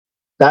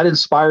that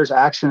inspires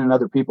action in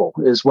other people,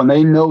 is when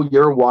they know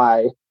your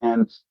why.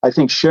 And I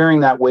think sharing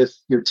that with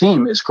your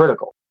team is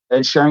critical.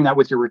 And sharing that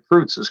with your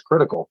recruits is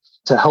critical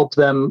to help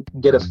them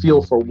get a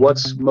feel for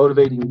what's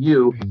motivating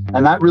you.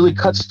 And that really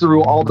cuts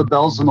through all the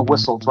bells and the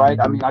whistles, right?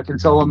 I mean, I can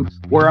tell them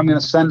where I'm going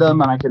to send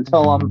them, and I can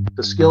tell them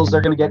the skills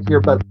they're going to get here.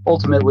 But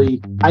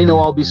ultimately, I know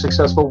I'll be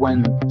successful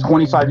when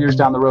 25 years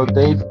down the road,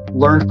 they've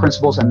learned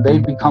principles and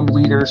they've become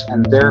leaders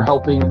and they're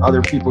helping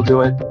other people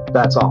do it.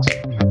 That's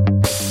awesome.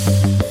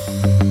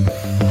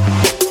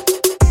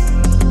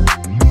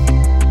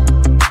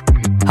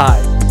 Hi,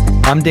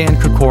 I'm Dan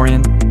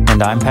Krikorian.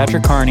 And I'm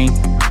Patrick Carney.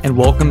 And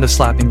welcome to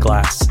Slapping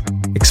Glass,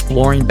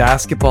 exploring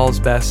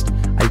basketball's best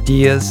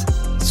ideas,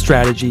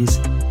 strategies,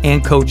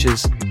 and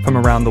coaches from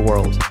around the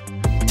world.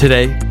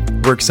 Today,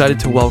 we're excited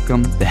to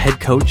welcome the head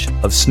coach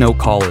of Snow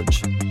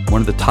College,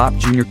 one of the top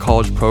junior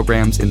college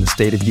programs in the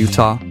state of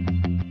Utah,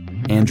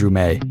 Andrew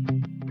May.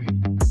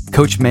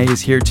 Coach May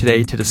is here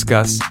today to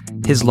discuss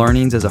his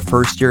learnings as a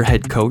first-year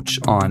head coach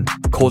on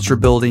culture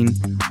building,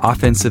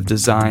 offensive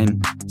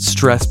design,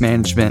 stress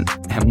management,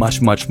 and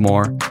much, much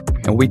more.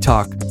 And we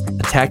talk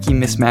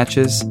attacking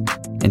mismatches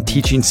and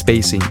teaching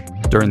spacing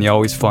during the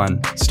always fun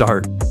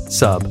start,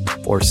 sub,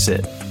 or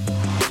sit.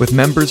 With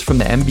members from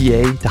the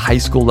NBA to high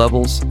school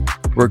levels,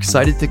 we're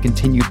excited to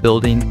continue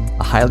building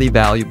a highly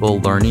valuable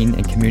learning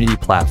and community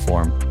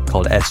platform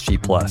called SG+.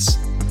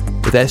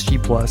 With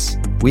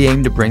SG+, we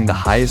aim to bring the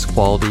highest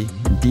quality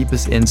and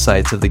deepest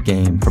insights of the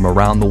game from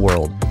around the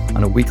world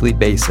on a weekly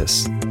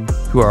basis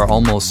through our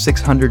almost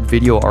 600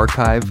 video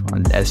archive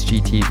on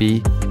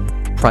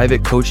SGTV,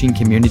 private coaching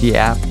community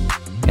app,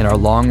 and our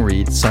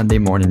long-read Sunday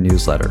morning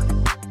newsletter.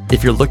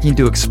 If you're looking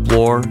to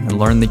explore and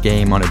learn the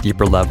game on a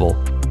deeper level,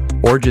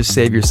 or just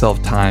save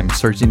yourself time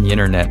searching the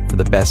internet for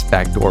the best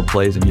backdoor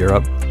plays in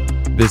Europe,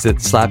 visit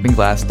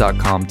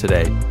slappingglass.com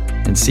today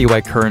and see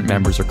why current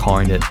members are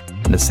calling it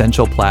an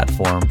essential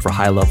platform for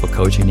high-level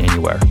coaching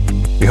anywhere.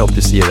 We hope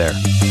to see you there.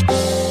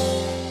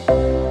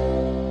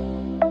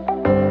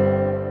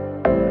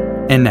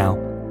 And now,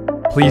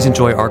 please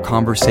enjoy our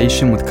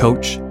conversation with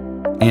Coach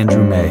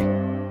Andrew May.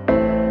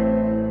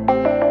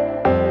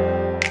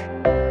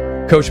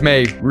 Coach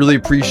May, really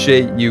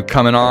appreciate you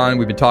coming on.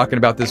 We've been talking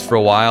about this for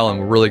a while, and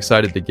we're really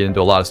excited to get into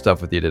a lot of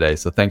stuff with you today.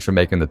 So thanks for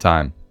making the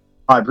time.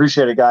 I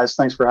appreciate it, guys.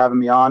 Thanks for having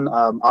me on.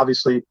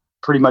 Obviously,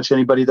 pretty much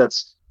anybody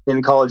that's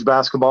in college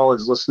basketball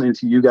is listening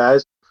to you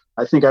guys.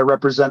 I think I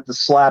represent the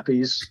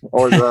Slappies,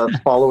 or the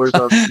followers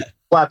of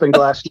Slapping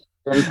Glass,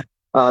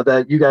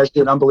 that you guys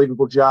did an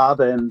unbelievable job.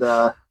 And,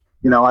 I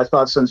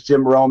thought since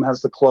Jim Rome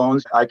has the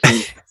clones, I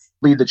can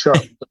lead the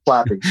charge with the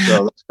Slappies.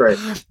 So that's great.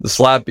 The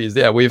Slappies.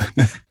 Yeah,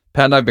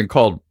 Pat and I have been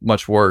called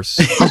much worse.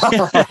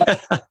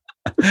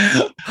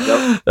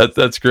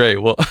 That's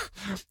great. We'll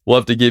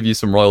have to give you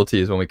some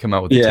royalties when we come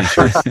out with the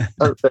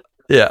t-shirts.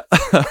 Yeah.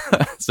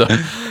 So,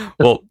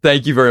 well,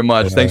 thank you very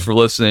much. Thanks for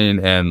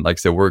listening. And like I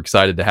said, we're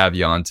excited to have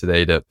you on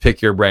today to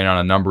pick your brain on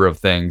a number of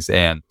things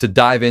and to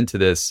dive into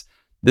this.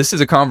 This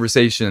is a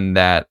conversation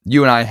that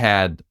you and I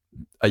had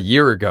a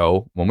year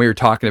ago when we were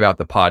talking about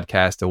the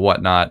podcast and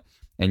whatnot,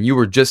 and you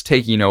were just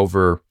taking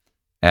over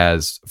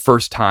as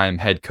first-time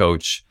head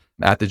coach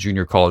at the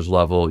junior college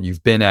level.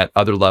 You've been at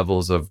other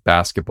levels of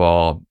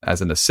basketball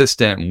as an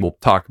assistant, and we'll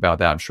talk about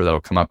that. I'm sure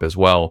that'll come up as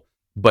well.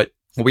 But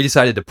we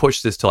decided to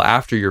push this till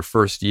after your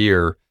first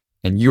year,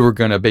 and you were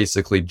going to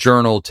basically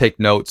journal, take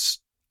notes,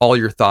 all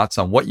your thoughts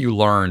on what you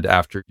learned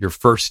after your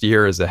first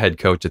year as a head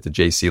coach at the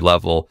JC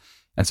level.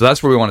 And so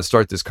that's where we want to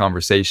start this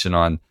conversation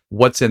on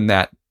what's in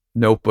that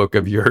notebook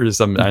of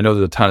yours. I mean, I know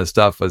there's a ton of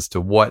stuff as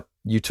to what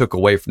you took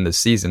away from this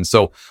season.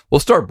 So we'll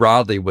start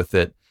broadly with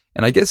it.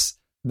 And I guess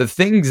the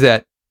things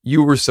that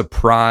you were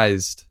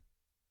surprised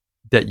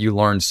that you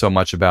learned so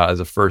much about as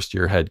a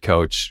first-year head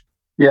coach.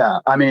 Yeah,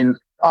 I mean,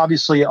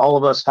 obviously all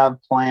of us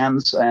have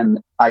plans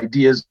and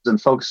ideas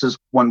and focuses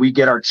when we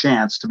get our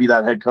chance to be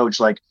that head coach,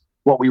 like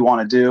what we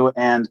want to do.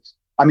 And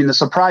I mean, the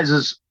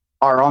surprises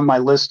are on my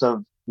list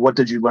of what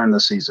did you learn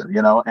this season,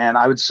 And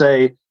I would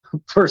say,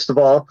 first of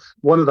all,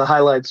 one of the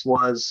highlights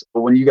was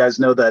when you guys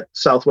know that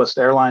Southwest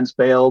Airlines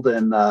bailed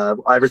and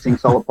everything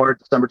fell apart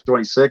December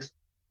 26th.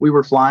 We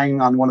were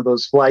flying on one of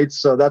those flights.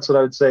 So that's what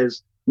I would say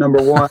is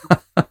number one.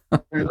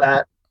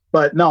 That.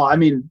 But no, I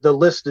mean, the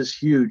list is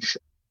huge.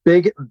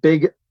 Big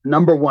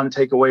number one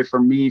takeaway for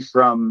me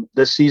from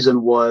this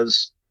season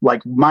was,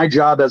 like, my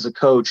job as a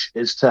coach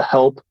is to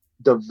help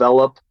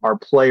develop our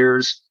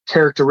players'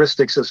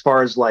 characteristics as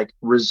far as like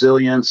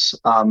resilience,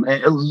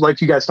 and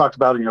like you guys talked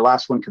about in your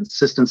last one,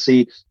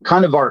 consistency,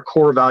 kind of our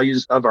core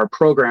values of our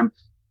program,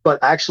 but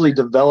actually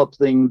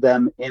developing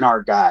them in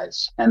our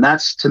guys. And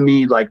that's, to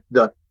me, like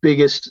the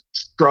biggest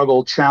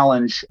struggle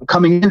challenge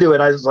coming into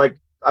it. I was like,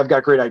 I've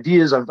got great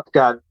ideas. I've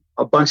got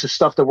a bunch of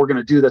stuff that we're going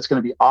to do that's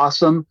going to be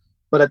awesome.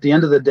 But at the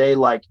end of the day,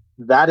 like,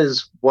 that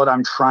is what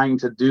I'm trying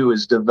to do,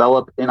 is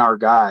develop in our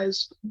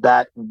guys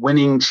that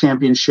winning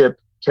championship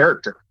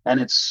character. And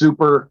it's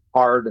super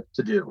hard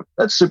to do.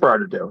 That's super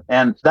hard to do.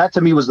 And that,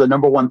 to me, was the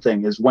number one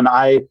thing, is when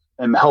I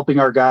am helping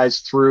our guys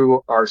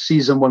through our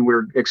season when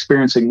we're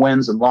experiencing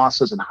wins and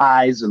losses and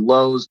highs and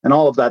lows and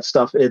all of that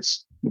stuff.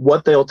 It's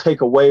what they'll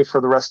take away for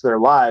the rest of their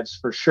lives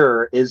for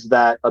sure is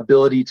that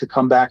ability to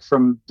come back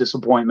from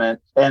disappointment.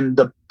 And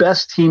the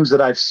best teams that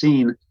I've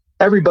seen,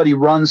 everybody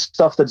runs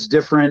stuff that's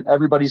different.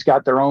 Everybody's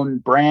got their own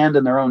brand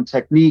and their own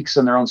techniques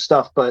and their own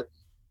stuff. But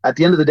at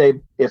the end of the day,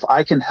 if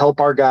I can help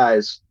our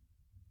guys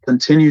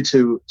continue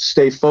to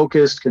stay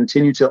focused,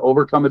 continue to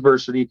overcome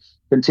adversity,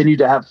 continue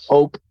to have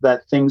hope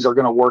that things are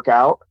going to work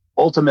out,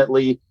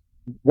 ultimately,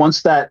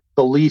 once that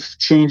belief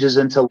changes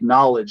into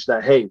knowledge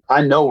that, hey,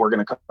 I know we're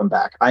going to come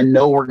back. I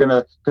know we're going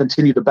to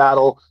continue to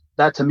battle.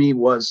 That to me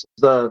was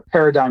the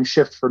paradigm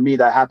shift for me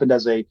that happened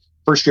as a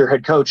first-year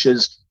head coach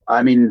is,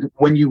 I mean,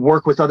 when you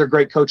work with other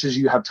great coaches,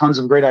 you have tons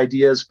of great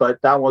ideas,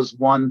 but that was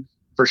one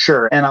for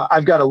sure. And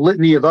I've got a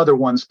litany of other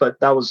ones, but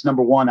that was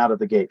number one out of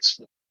the gates.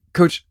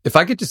 Coach, if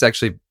I could just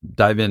actually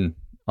dive in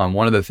on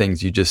one of the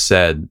things you just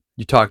said,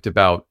 you talked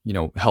about,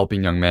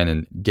 helping young men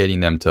and getting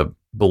them to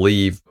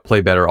believe, play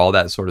better, all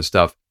that sort of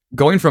stuff.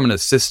 Going from an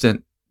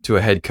assistant to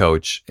a head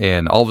coach,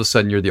 and all of a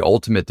sudden you're the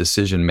ultimate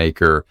decision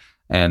maker.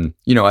 And,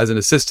 as an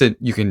assistant,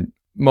 you can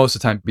most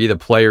of the time be the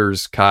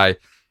player's guy.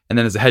 And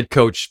then as a head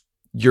coach,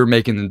 you're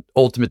making the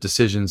ultimate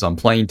decisions on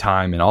playing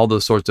time and all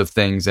those sorts of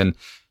things. And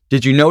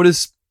did you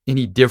notice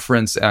any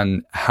difference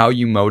on how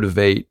you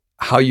motivate,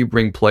 how you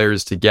bring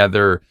players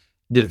together?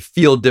 Did it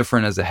feel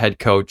different as a head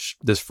coach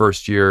this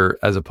first year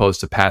as opposed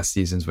to past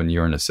seasons when you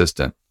were an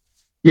assistant?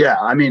 Yeah,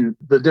 I mean,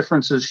 the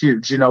difference is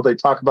huge. They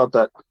talk about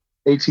that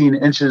 18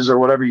 inches or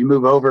whatever you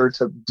move over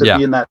to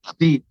be in that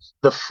seat.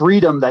 The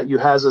freedom that you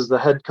has as the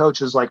head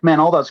coach is like, man,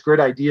 all those great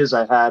ideas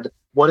I had,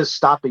 what is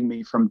stopping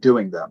me from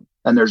doing them?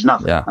 And there's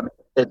nothing. Yeah. I mean,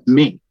 it's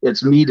me.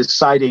 It's me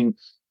deciding,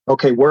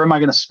 okay, where am I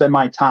going to spend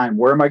my time?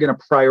 Where am I going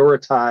to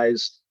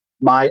prioritize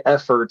my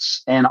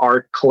efforts and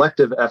our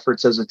collective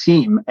efforts as a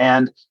team?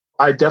 And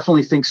I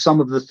definitely think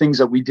some of the things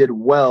that we did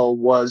well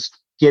was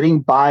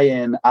getting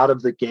buy-in out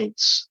of the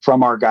gates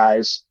from our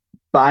guys,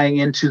 buying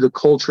into the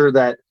culture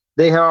that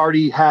they had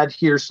already had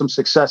here, some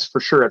success for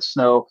sure at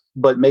Snow,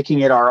 but making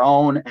it our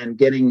own and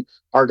getting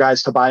our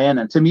guys to buy in.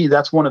 And to me,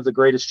 that's one of the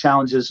greatest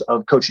challenges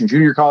of coaching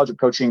junior college, of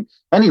coaching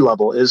any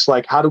level, is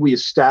like, how do we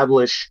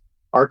establish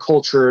our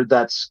culture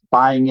that's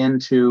buying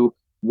into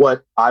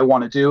what I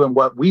want to do and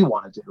what we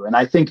want to do? And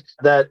I think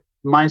that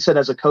mindset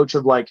as a coach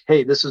of like,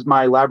 hey, this is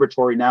my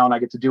laboratory now and I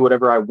get to do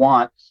whatever I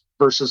want,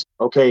 versus,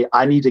 okay,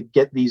 I need to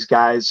get these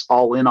guys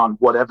all in on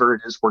whatever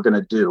it is we're going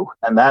to do.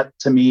 And that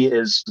to me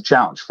is the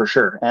challenge for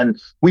sure. And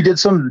we did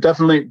some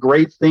definitely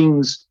great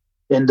things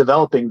in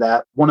developing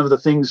that. One of the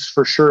things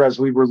for sure, as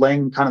we were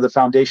laying kind of the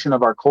foundation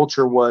of our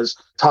culture, was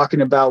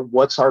talking about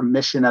what's our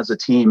mission as a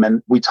team.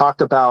 And we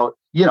talked about,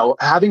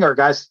 having our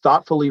guys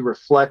thoughtfully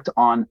reflect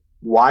on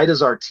why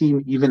does our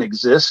team even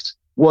exist,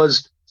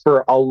 was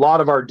for a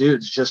lot of our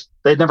dudes, just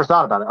they'd never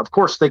thought about it. Of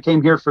course, they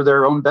came here for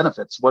their own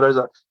benefits. What are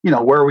the,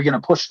 where are we going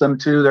to push them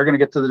to? They're going to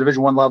get to the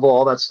Division I level,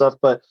 all that stuff.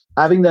 But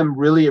having them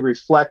really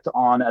reflect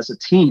on, as a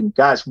team,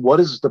 guys, what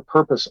is the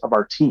purpose of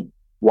our team?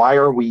 Why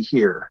are we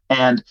here?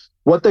 And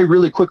what they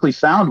really quickly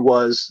found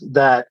was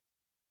that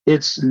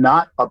it's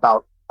not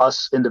about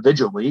us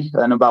individually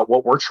and about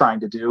what we're trying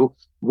to do.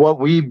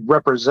 What we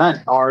represent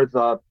are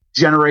the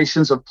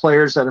generations of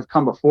players that have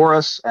come before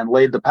us and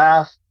laid the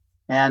path,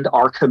 and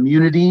our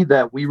community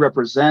that we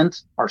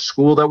represent, our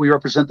school that we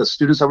represent, the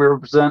students that we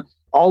represent.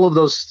 All of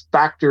those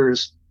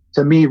factors,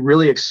 to me,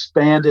 really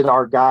expanded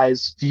our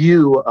guys'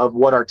 view of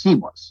what our team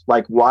was.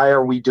 Like, why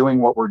are we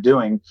doing what we're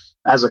doing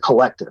as a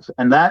collective?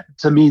 And that,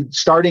 to me,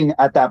 starting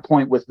at that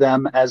point with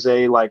them as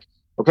a like,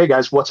 okay,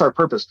 guys, what's our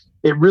purpose?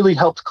 It really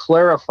helped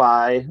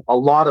clarify a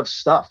lot of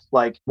stuff.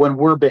 Like when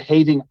we're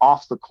behaving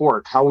off the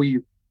court, how we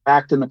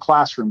act in the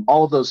classroom,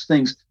 all of those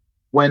things.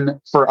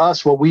 When for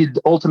us, what we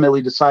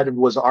ultimately decided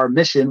was our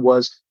mission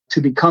was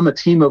to become a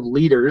team of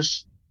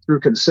leaders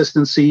through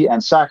consistency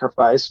and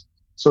sacrifice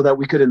so that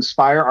we could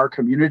inspire our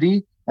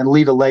community and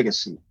leave a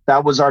legacy.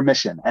 That was our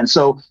mission. And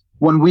so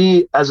when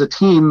we, as a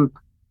team,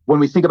 when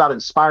we think about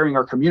inspiring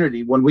our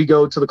community, when we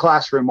go to the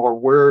classroom or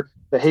we're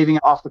behaving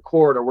off the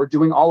court or we're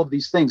doing all of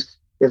these things,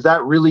 if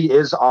that really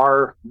is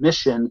our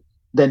mission,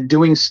 then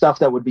doing stuff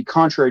that would be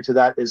contrary to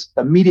that is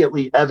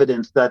immediately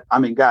evident that,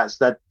 guys,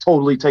 that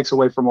totally takes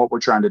away from what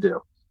we're trying to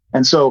do.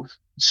 And so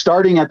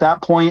starting at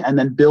that point and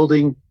then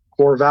building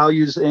core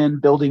values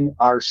building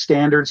our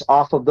standards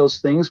off of those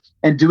things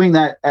and doing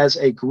that as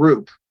a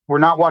group. We're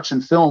not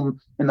watching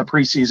film in the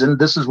preseason.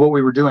 This is what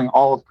we were doing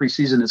all of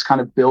preseason, is kind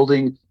of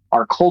building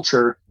our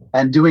culture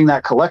and doing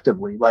that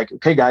collectively. Like,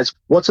 okay, guys,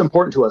 what's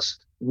important to us?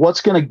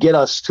 What's going to get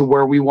us to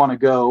where we want to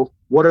go?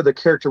 What are the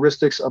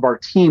characteristics of our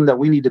team that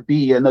we need to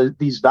be and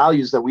these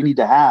values that we need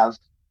to have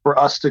for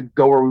us to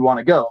go where we want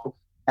to go?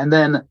 And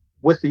then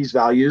with these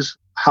values,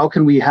 how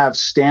can we have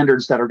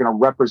standards that are going to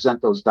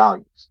represent those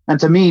values? And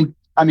to me,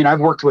 I've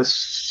worked with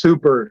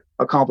super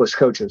accomplished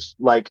coaches,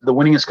 like the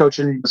winningest coach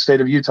in the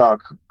state of Utah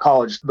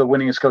college, the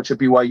winningest coach at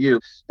BYU,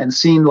 and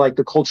seen like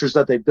the cultures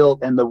that they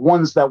built, and the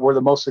ones that were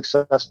the most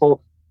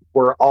successful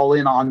were all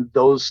in on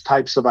those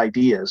types of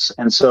ideas.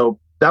 And so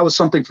that was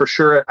something for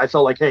sure. I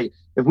felt like, hey,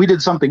 if we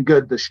did something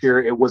good this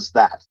year, it was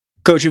that.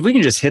 Coach, if we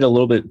can just hit a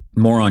little bit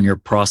more on your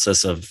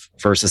process of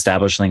first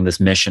establishing this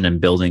mission and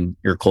building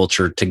your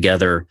culture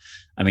together.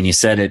 I mean, you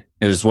said it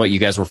was what you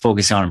guys were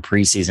focusing on in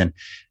preseason.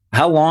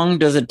 How long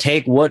does it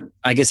take?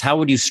 How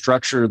would you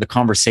structure the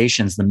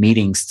conversations, the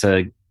meetings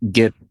to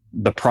get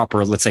the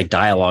proper, let's say,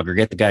 dialogue, or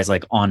get the guys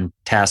like on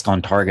task,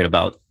 on target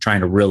about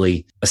trying to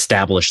really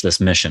establish this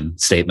mission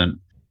statement?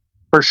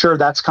 For sure,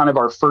 that's kind of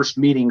our first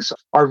meetings.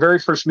 Our very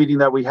first meeting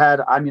that we had,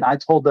 I mean, I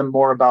told them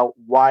more about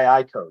why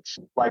I coach,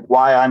 like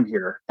why I'm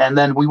here. And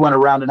then we went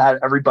around and had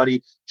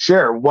everybody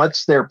share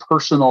what's their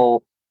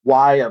personal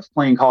why of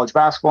playing college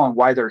basketball and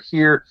why they're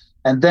here.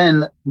 And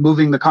then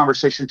moving the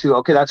conversation to,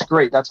 okay, that's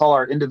great. That's all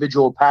our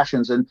individual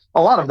passions. And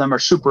a lot of them are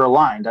super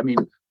aligned. I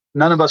mean,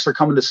 none of us are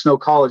coming to Snow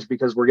College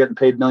because we're getting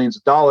paid millions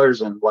of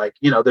dollars. And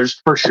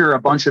there's for sure a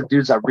bunch of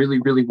dudes that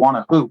really, really want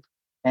to hoop.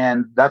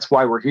 And that's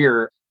why we're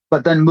here.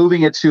 But then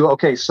moving it to,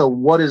 okay, so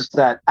what is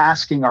that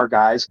asking our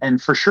guys?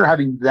 And for sure,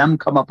 having them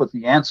come up with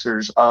the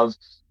answers of,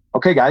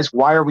 okay, guys,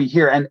 why are we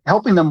here? And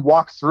helping them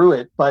walk through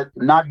it, but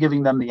not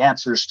giving them the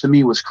answers to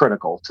me was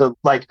critical. To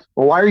like,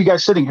 well, why are you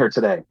guys sitting here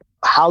today?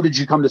 How did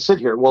you come to sit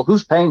here? Well,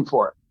 who's paying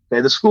for it?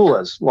 Okay, the school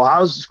is. Well,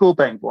 how's the school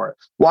paying for it?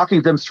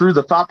 Walking them through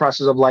the thought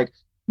process of like,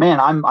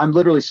 man, I'm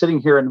literally sitting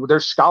here and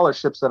there's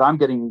scholarships that I'm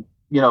getting,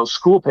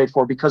 school paid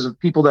for because of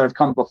people that have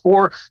come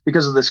before,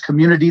 because of this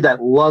community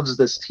that loves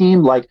this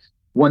team. Like,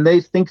 when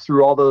they think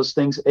through all those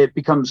things, it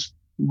becomes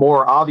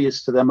more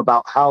obvious to them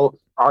about how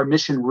our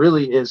mission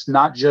really is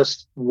not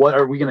just what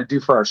are we going to do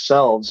for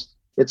ourselves.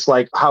 It's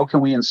like, how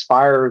can we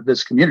inspire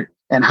this community?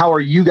 And how are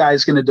you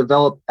guys going to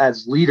develop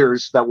as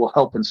leaders that will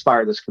help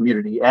inspire this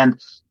community? And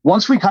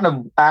once we kind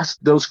of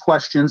asked those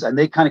questions and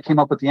they kind of came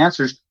up with the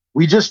answers,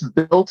 we just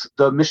built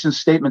the mission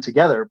statement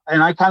together.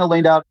 And I kind of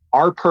laid out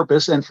our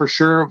purpose and for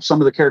sure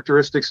some of the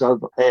characteristics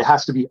of it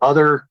has to be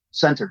other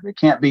centered. It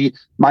can't be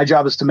my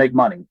job is to make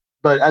money.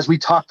 But as we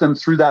talked them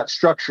through that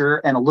structure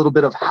and a little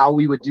bit of how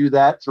we would do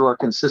that through our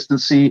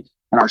consistency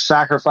and our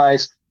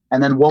sacrifice,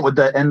 and then what would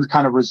the end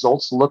kind of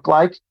results look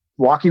like,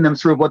 walking them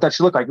through what that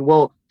should look like.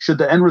 Well, should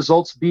the end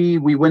results be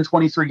we win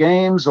 23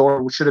 games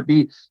or should it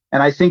be?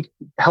 And I think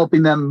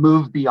helping them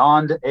move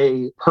beyond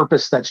a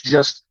purpose that's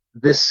just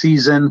this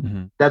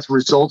season, that's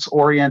results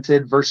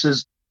oriented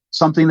versus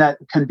something that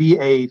can be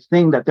a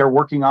thing that they're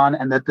working on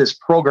and that this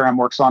program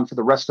works on for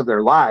the rest of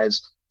their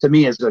lives, to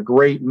me is a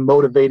great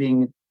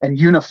motivating and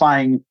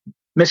unifying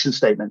mission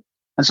statement.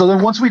 And so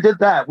then once we did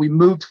that, we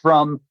moved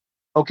from,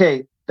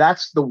 okay,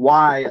 that's the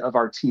why of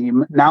our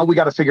team. Now we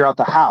got to figure out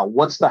the how.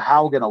 What's the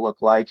how going to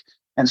look like?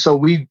 And so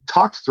we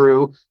talked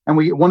through, and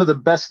one of the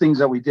best things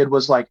that we did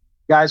was like,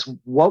 guys,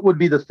 what would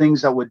be the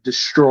things that would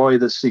destroy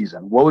the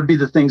season? What would be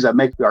the things that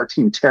make our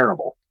team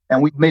terrible?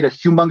 And we made a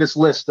humongous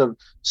list of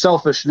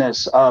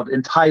selfishness, of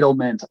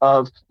entitlement,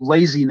 of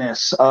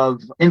laziness,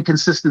 of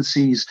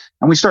inconsistencies.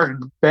 And we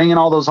started banging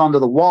all those onto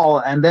the wall.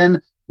 And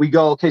then we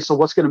go, okay, so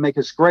what's going to make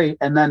us great?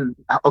 And then,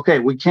 okay,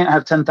 we can't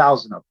have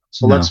 10,000 of them.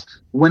 So let's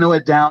winnow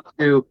it down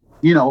to,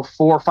 4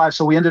 or 5.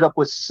 So we ended up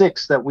with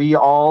 6 that we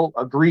all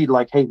agreed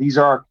like, hey, these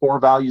are our core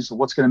values of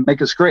what's going to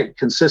make us great.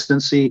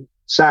 Consistency,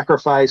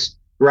 sacrifice,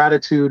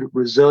 gratitude,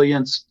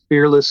 resilience,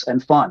 fearless,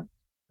 and fun.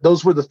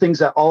 Those were the things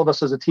that all of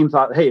us as a team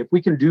thought, hey, if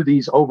we can do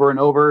these over and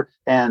over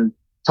and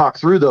talk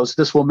through those,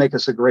 this will make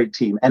us a great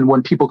team. And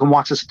when people can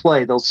watch us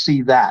play, they'll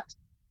see that.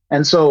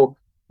 And so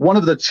one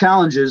of the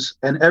challenges,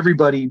 and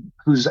everybody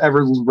who's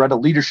ever read a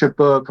leadership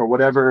book or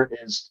whatever,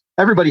 is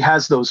everybody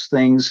has those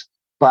things,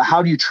 but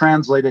how do you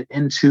translate it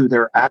into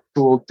their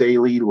actual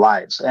daily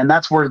lives? And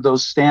that's where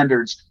those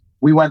standards,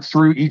 we went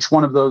through each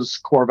one of those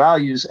core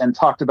values and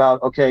talked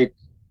about, okay,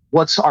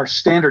 what's our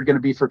standard going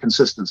to be for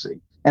consistency?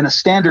 And a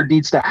standard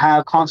needs to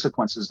have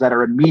consequences that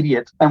are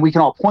immediate. And we can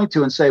all point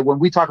to and say, when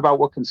we talk about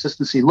what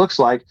consistency looks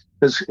like,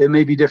 because it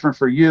may be different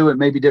for you, it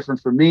may be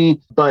different for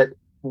me, but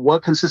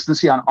what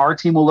consistency on our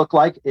team will look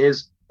like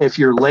is if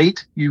you're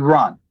late, you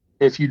run.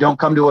 If you don't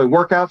come to a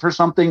workout for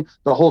something,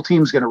 the whole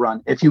team's going to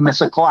run. If you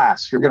miss a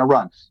class, you're going to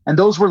run. And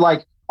those were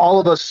like, all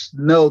of us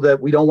know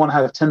that we don't want to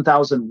have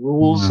 10,000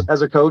 rules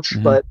as a coach,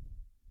 but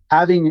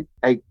having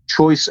a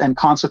choice and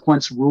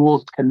consequence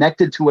rule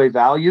connected to a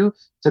value,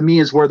 to me,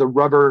 is where the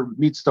rubber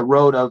meets the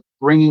road of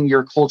bringing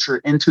your culture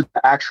into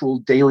the actual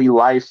daily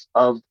life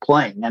of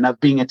playing and of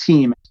being a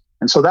team.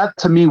 And so that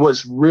to me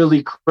was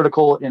really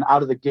critical in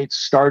out of the gates,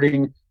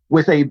 starting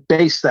with a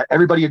base that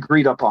everybody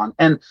agreed upon.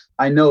 And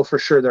I know for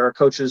sure there are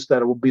coaches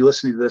that will be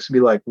listening to this and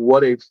be like,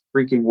 what a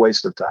freaking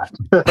waste of time,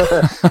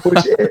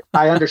 which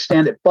I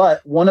understand it.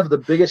 But one of the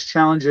biggest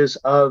challenges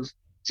of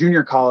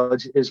junior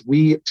college is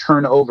we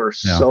turn over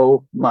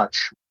so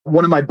much.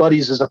 One of my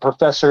buddies is a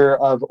professor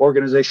of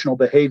organizational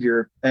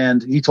behavior,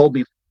 and he told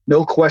me,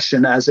 no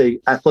question, as a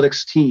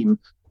athletics team,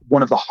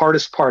 one of the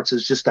hardest parts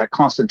is just that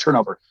constant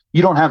turnover.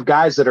 You don't have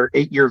guys that are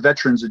 8-year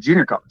veterans of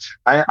junior college.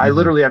 I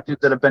literally have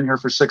dudes that have been here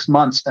for 6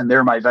 months and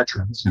they're my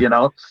veterans,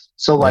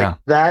 So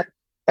that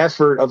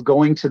effort of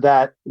going to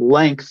that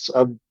lengths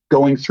of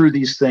going through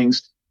these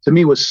things, to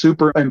me, was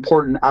super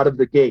important out of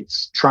the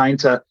gates, trying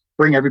to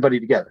bring everybody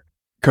together.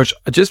 Coach,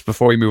 just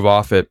before we move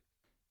off it,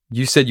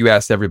 you said you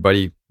asked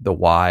everybody the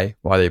why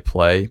they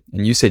play,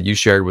 and you said you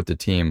shared with the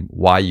team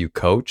why you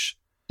coach.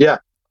 Yeah.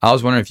 I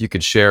was wondering if you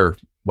could share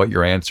what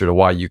your answer to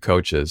why you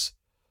coach is.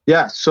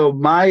 Yeah. So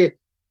my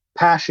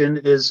passion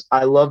is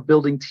I love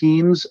building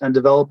teams and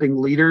developing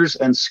leaders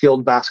and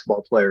skilled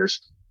basketball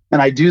players.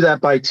 And I do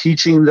that by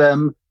teaching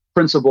them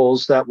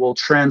principles that will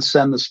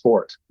transcend the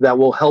sport, that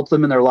will help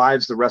them in their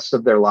lives the rest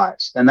of their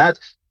lives. And that,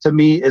 to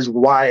me, is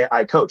why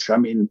I coach. I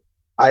mean,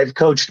 I've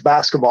coached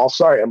basketball.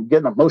 Sorry, I'm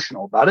getting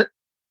emotional about it.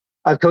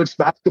 I've coached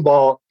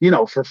basketball,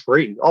 for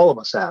free. All of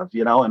us have,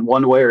 in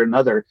one way or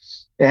another.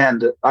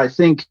 And I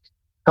think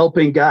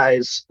helping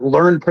guys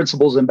learn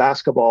principles in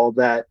basketball,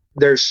 that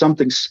there's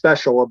something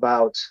special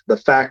about the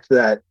fact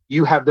that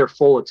you have their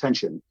full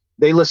attention.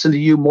 They listen to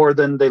you more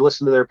than they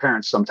listen to their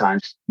parents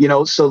sometimes,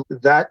 so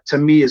that to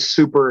me is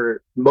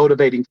super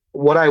motivating.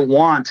 What I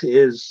want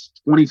is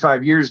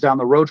 25 years down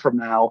the road from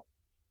now,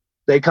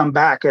 they come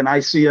back and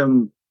I see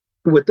them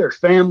with their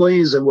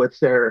families and with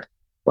their,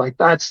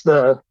 it's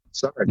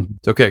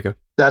okay.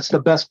 That's the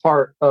best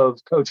part of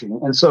coaching.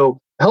 And so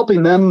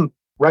helping them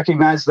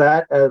recognize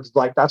that as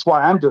that's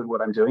why I'm doing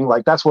what I'm doing.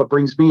 That's what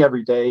brings me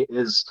every day.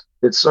 It's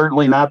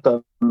certainly not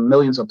the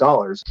millions of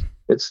dollars.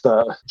 It's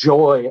the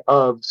joy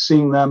of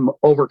seeing them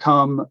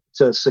overcome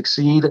to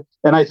succeed.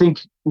 And I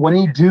think when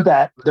you do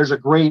that, there's a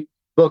great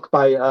book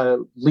by a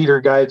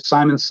leader guy,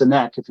 Simon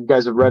Sinek, if you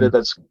guys have read it,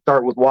 that's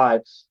Start With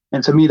Why.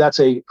 And to me, that's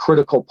a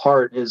critical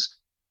part, is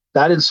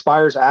that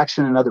inspires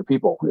action in other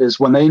people, is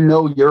when they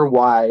know your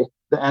why.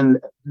 And,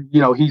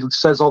 he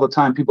says all the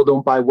time, people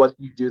don't buy what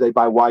you do, they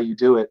buy why you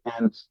do it.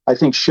 And I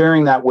think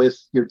sharing that with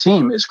your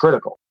team is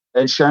critical.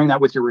 And sharing that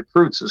with your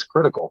recruits is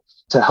critical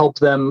to help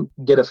them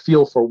get a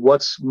feel for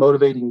what's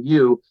motivating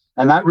you.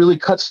 And that really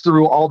cuts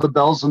through all the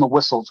bells and the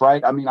whistles,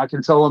 right? I mean, I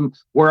can tell them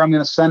where I'm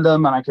going to send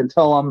them, and I can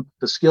tell them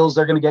the skills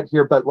they're going to get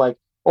here. But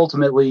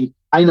ultimately,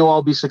 I know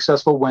I'll be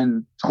successful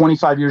when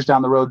 25 years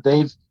down the road,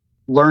 they've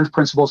learned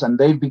principles and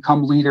they've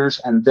become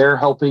leaders and they're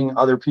helping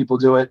other people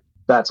do it.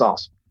 That's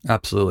awesome.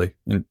 Absolutely.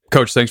 And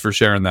Coach, thanks for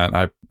sharing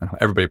that.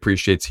 Everybody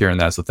appreciates hearing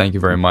that. So thank you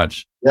very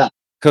much. Yeah.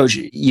 Coach,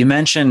 you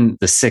mentioned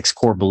the 6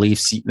 core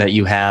beliefs that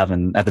you have.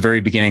 And at the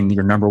very beginning,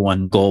 your number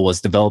one goal was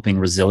developing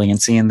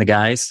resiliency in the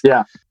guys.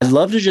 Yeah. I'd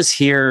love to just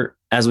hear,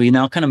 as we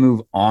now kind of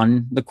move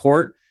on the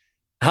court,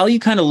 how you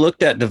kind of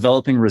looked at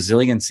developing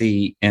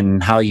resiliency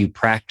and how you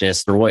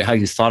practiced, or how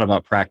you thought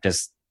about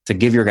practice to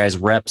give your guys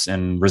reps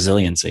and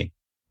resiliency.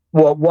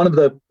 Well, one of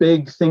the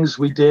big things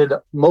we did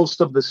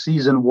most of the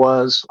season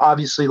was,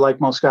 obviously,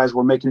 like most guys,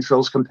 we're making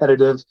drills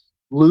competitive.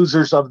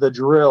 Losers of the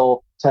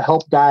drill, to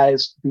help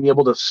guys be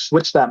able to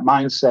switch that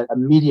mindset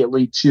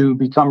immediately to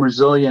become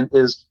resilient,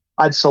 is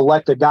I'd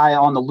select a guy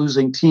on the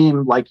losing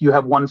team, like, you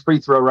have one free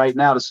throw right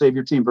now to save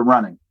your team from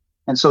running.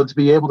 And so to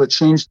be able to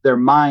change their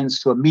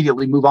minds to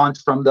immediately move on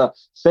from the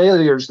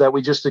failures that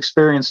we just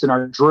experienced in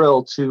our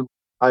drill to,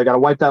 I got to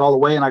wipe that all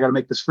away and I got to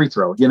make this free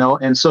throw,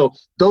 And so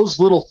those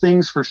little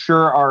things for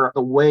sure are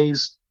the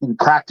ways in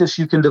practice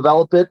you can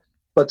develop it.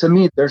 But to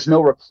me, there's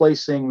no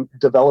replacing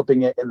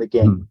developing it in the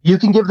game. You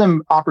can give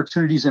them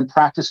opportunities in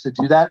practice to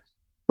do that.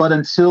 But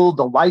until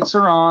the lights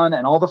are on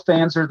and all the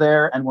fans are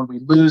there, and when we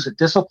lose, it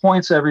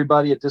disappoints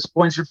everybody. It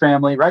disappoints your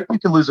family, right? You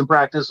can lose in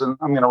practice and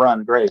I'm going to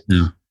run. Great.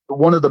 Yeah.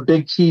 One of the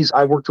big keys,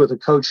 I worked with a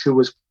coach who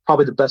was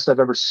probably the best I've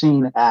ever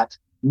seen at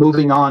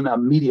moving on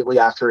immediately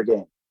after a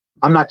game.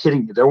 I'm not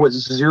kidding you. There was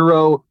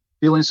zero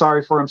feeling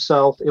sorry for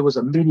himself. It was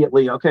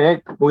immediately, okay,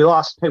 hey, we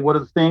lost. Hey, what are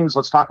the things?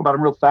 Let's talk about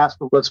them real fast,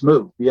 but let's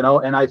move,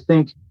 And I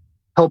think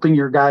helping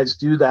your guys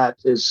do that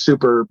is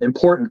super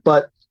important.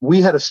 But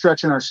we had a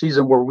stretch in our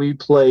season where we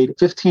played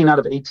 15 out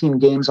of 18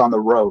 games on the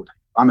road.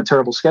 I'm a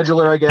terrible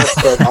scheduler, I guess,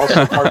 but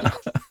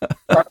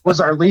also was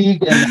our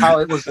league and how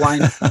it was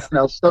lined,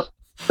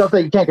 stuff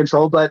that you can't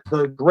control. But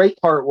the great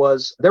part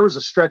was there was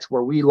a stretch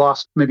where we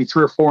lost maybe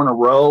 3 or 4 in a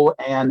row,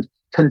 and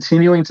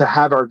continuing to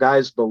have our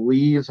guys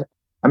believe.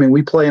 I mean,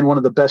 we play in one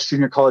of the best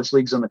junior college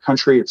leagues in the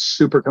country. It's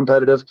super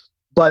competitive.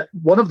 But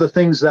one of the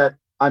things that,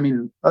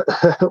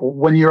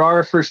 when you are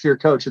a first-year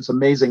coach, it's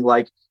amazing.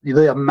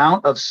 The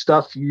amount of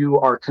stuff you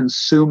are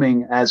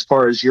consuming as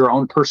far as your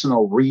own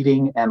personal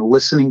reading and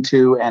listening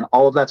to and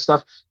all of that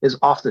stuff is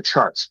off the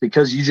charts,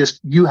 because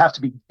you have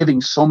to be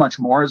giving so much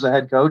more as a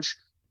head coach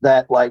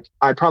that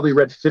I probably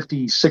read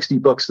 50, 60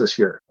 books this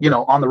year,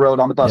 on the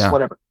road, on the bus,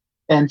 whatever.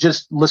 And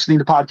just listening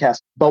to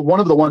podcasts. But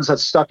one of the ones that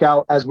stuck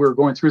out as we were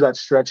going through that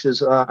stretch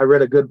is I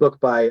read a good book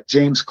by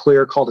James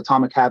Clear called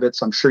Atomic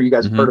Habits. I'm sure you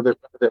guys have heard of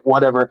it,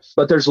 whatever.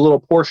 But there's a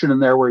little portion in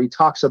there where he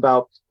talks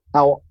about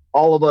how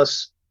all of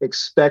us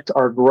expect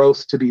our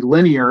growth to be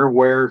linear,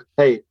 where,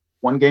 hey,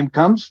 one game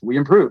comes, we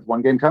improve.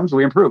 One game comes,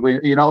 we improve.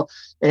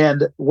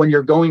 And when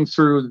you're going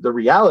through the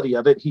reality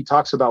of it, he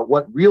talks about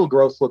what real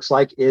growth looks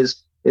like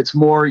is it's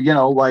more,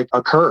 like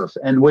a curve,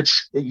 in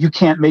which you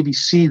can't maybe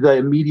see the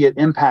immediate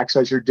impacts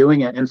as you're doing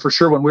it. And for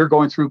sure, when we're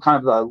going through kind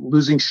of the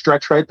losing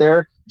stretch right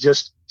there,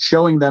 just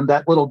showing them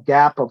that little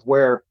gap of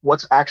where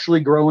what's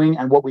actually growing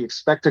and what we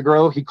expect to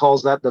grow, he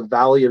calls that the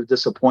valley of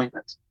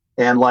disappointment.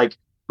 And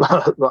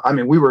I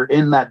mean, we were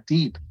in that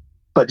deep,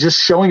 but just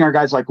showing our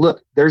guys like,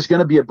 look, there's going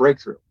to be a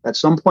breakthrough. At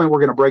some point, we're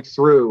going to break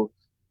through.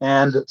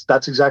 And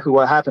that's exactly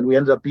what happened. We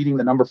ended up beating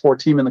the number 4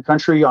 team in the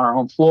country on our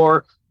home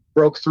floor,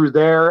 broke through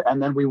there.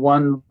 And then we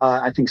won,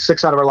 I think,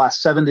 6 out of our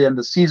last 7 to end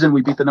the season.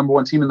 We beat the number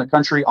 1 team in the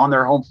country on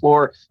their home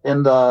floor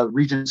in the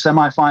region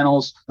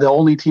semifinals, the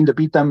only team to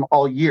beat them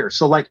all year.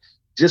 So like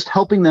just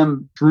helping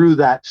them through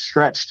that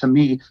stretch, to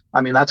me,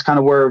 I mean, that's kind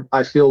of where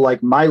I feel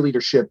like my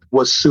leadership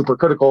was super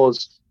critical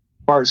as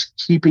far as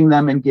keeping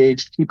them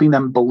engaged, keeping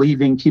them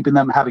believing, keeping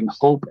them having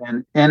hope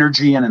and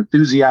energy and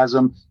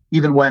enthusiasm,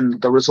 even when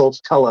the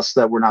results tell us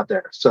that we're not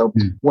there. So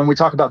when we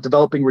talk about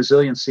developing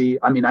resiliency,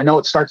 I mean, I know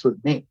it starts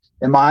with me.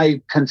 Am I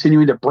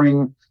continuing to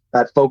bring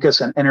that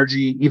focus and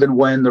energy even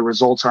when the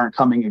results aren't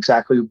coming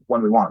exactly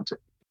when we want them to?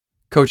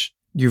 Coach,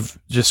 you've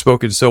just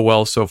spoken so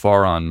well so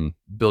far on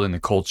building the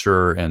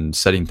culture and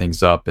setting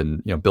things up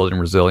and, building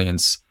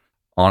resilience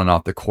on and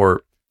off the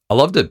court. I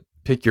love to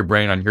pick your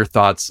brain on your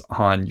thoughts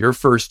on your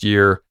first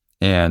year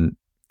and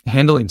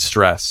handling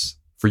stress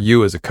for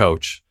you as a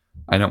coach.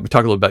 I know we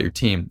talk a little about your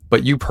team,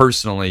 but you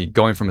personally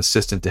going from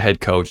assistant to head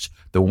coach,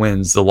 the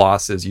wins, the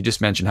losses, you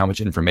just mentioned how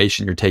much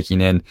information you're taking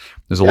in.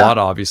 There's a lot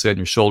obviously on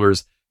your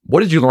shoulders.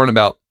 What did you learn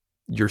about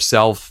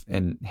yourself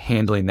and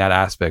handling that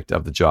aspect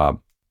of the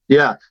job?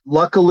 Yeah,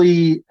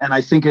 luckily, and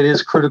I think it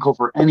is critical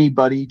for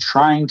anybody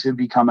trying to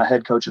become a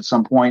head coach at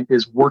some point,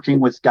 is working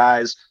with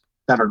guys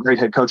that are great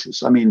head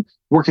coaches. I mean,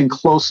 working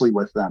closely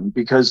with them,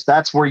 because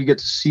that's where you get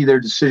to see their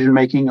decision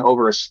making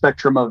over a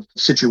spectrum of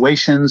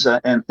situations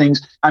and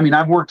things. I mean,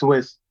 I've worked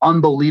with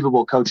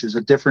unbelievable coaches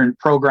at different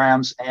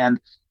programs, and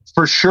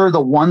for sure, the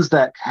ones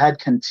that had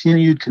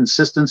continued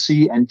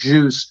consistency and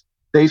juice,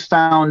 they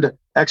found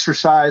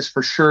exercise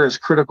for sure is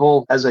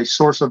critical as a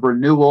source of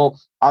renewal.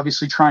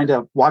 Obviously, trying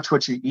to watch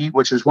what you eat,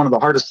 which is one of the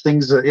hardest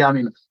things that, I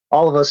mean,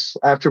 all of us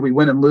after we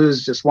win and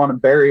lose just want to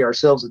bury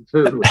ourselves in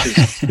food, which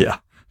is yeah.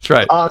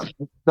 That's right.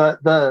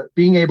 The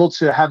being able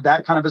to have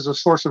that kind of as a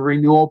source of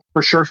renewal,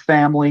 for sure,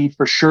 family,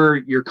 for sure,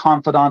 your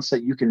confidants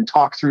that you can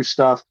talk through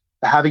stuff,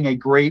 having a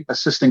great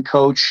assistant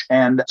coach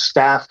and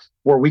staff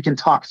where we can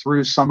talk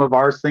through some of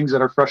our things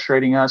that are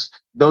frustrating us.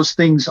 Those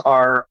things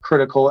are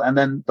critical. And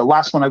then the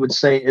last one I would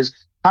say is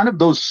kind of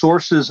those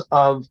sources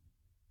of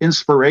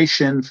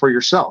inspiration for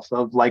yourself,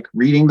 of like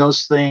reading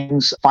those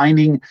things,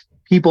 finding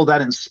people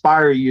that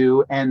inspire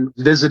you and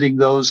visiting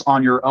those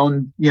on your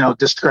own,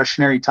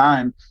 discretionary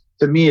time.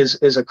 To me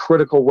is a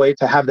critical way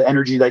to have the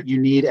energy that you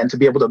need and to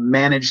be able to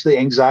manage the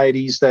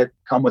anxieties that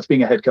come with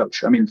being a head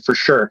coach. I mean, for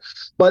sure.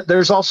 But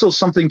there's also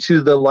something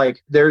to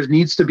there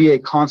needs to be a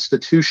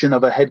constitution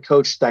of a head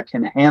coach that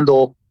can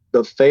handle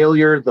the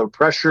failure, the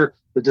pressure,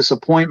 the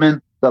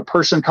disappointment, the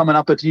person coming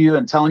up at you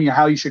and telling you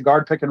how you should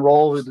guard pick and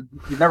roll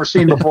you've never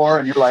seen before.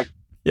 And you're like,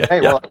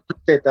 well, I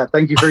appreciate that.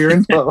 Thank you for your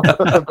info.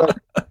 But,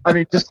 I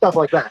mean, just stuff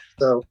like that.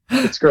 So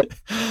it's great.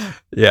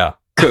 Yeah.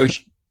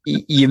 Coach,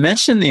 you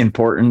mentioned the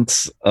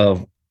importance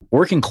of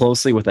working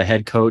closely with a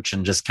head coach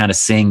and just kind of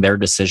seeing their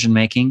decision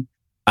making.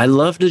 I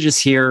love to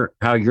just hear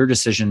how your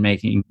decision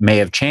making may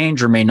have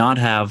changed or may not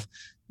have,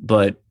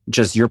 but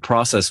just your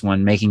process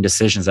when making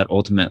decisions that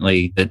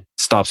ultimately it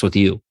stops with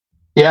you.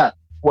 Yeah.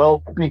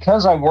 Well,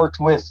 because I worked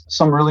with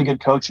some really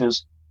good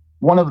coaches,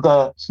 one of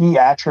the key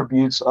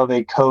attributes of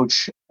a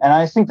coach, and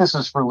I think this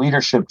is for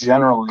leadership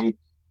generally,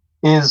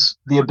 is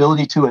the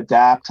ability to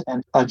adapt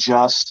and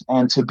adjust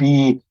and to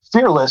be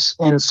fearless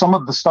in some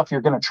of the stuff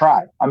you're going to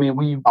try. I mean,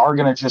 we are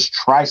going to just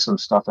try some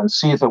stuff and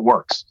see if it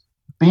works.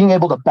 Being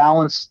able to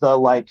balance the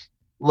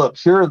look,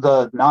 here are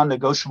the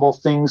non-negotiable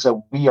things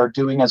that we are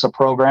doing as a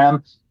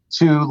program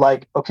to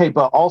okay,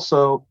 but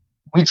also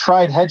we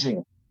tried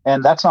hedging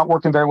and that's not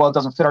working very well. It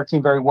doesn't fit our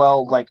team very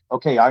well.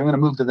 Okay, I'm going to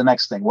move to the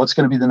next thing. What's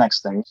going to be the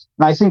next thing?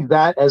 And I think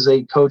that as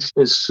a coach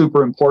is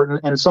super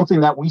important and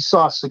something that we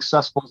saw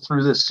successful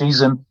through this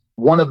season.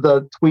 One of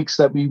the tweaks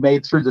that we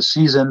made through the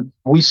season,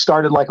 we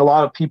started like a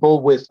lot of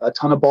people with a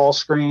ton of ball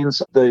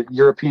screens, the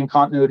European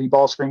continuity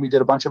ball screen. We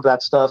did a bunch of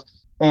that stuff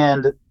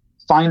and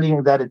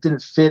finding that it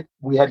didn't fit.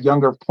 We had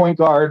younger point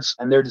guards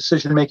and their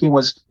decision making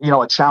was,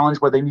 a challenge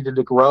where they needed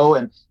to grow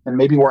and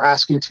maybe we're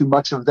asking too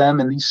much of them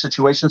in these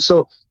situations.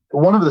 So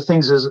one of the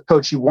things is,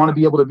 coach, you want to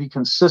be able to be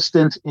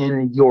consistent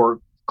in your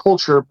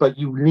culture, but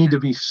you need to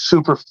be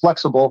super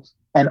flexible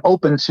and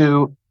open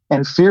to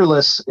and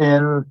fearless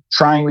in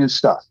trying new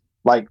stuff.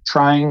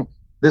 Trying,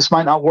 this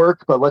might not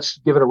work, but let's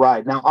give it a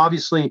ride. Now,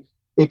 obviously,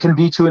 it can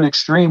be to an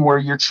extreme where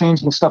you're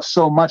changing stuff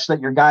so much that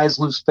your guys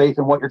lose faith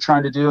in what you're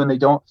trying to do and they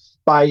don't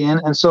buy in.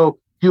 And so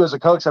you as a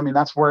coach, I mean,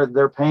 that's where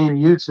they're paying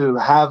you to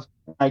have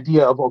an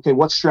idea of, okay,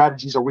 what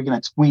strategies are we going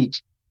to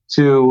tweak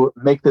to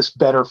make this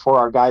better for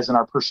our guys and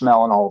our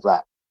personnel and all of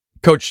that.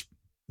 Coach,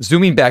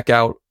 zooming back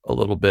out a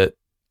little bit,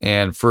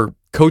 and for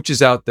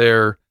coaches out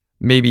there,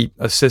 maybe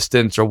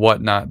assistants or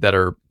whatnot that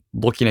are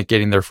looking at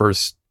getting their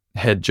first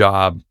head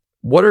job,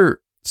 what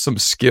are some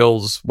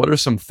skills? What are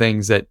some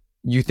things that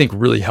you think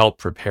really help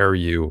prepare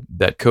you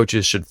that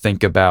coaches should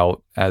think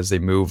about as they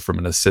move from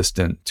an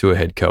assistant to a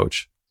head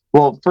coach?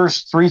 Well,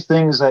 first, 3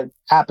 things that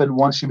happen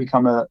once you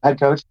become a head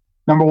coach.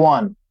 Number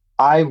 1,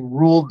 I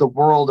ruled the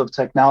world of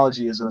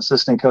technology as an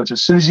assistant coach.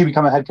 As soon as you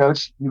become a head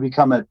coach, you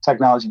become a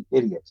technology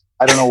idiot.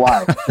 I don't know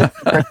why. It's a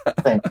crazy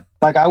thing.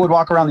 Like, I would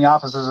walk around the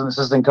office as an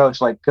assistant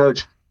coach, like,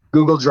 coach,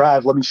 Google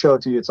Drive, let me show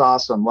it to you. It's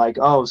awesome. Like,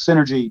 oh,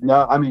 Synergy,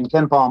 no, I mean,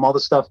 Ken Palm, all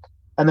this stuff.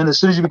 And then as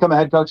soon as you become a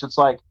head coach, it's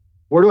like,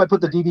 where do I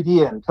put the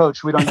DVD in?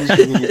 Coach, we don't use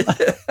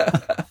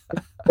DVD.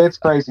 It's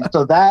crazy.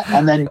 So that,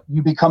 and then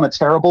you become a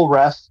terrible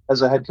ref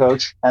as a head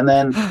coach. And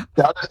then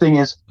the other thing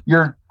is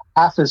you're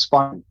half as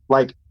fun.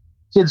 Like,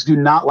 kids do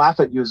not laugh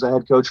at you as a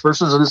head coach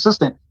versus an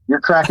assistant.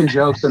 You're cracking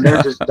jokes and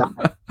they're just dying.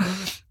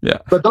 Yeah.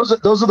 But those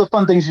are the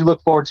fun things you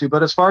look forward to.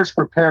 But as far as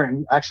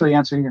preparing, actually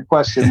answering your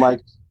question,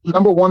 like,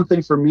 number one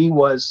thing for me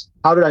was,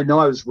 how did I know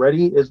I was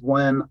ready? Is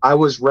when I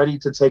was ready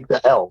to take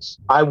the L's.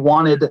 I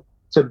wanted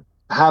to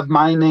have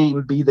my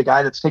name be the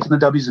guy that's taking the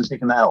W's and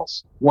taking the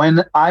L's.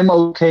 When I'm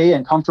okay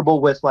and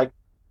comfortable with, like,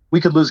 we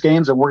could lose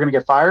games and we're going to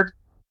get fired,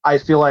 I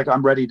feel like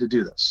I'm ready to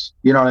do this.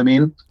 You know what I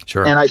mean?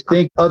 Sure. And I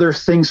think other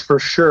things for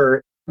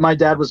sure. My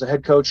dad was a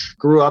head coach,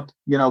 grew up,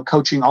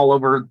 coaching all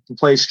over the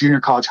place, junior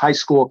college, high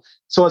school.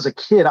 So as a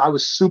kid, I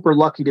was super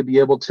lucky to be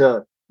able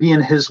to be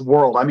in his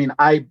world. I mean,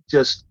 I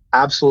just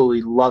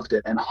absolutely loved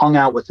it and hung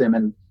out with him.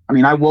 And I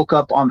mean, I woke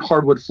up on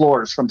hardwood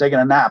floors from taking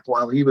a nap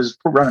while he was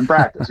running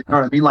practice. You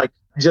know what I mean? Like,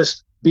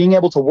 just being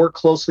able to work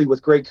closely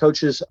with great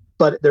coaches.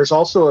 But there's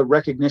also a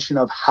recognition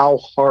of how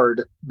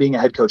hard being a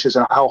head coach is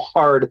and how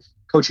hard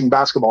coaching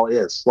basketball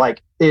is.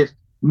 Like, if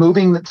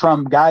moving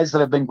from guys that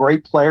have been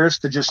great players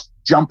to just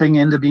jumping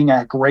into being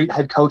a great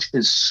head coach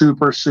is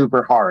super,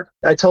 super hard.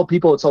 I tell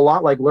people it's a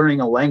lot like learning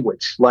a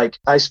language. Like,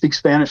 I speak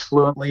Spanish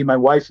fluently. My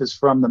wife is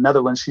from the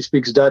Netherlands. She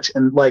speaks Dutch.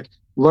 And like,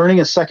 learning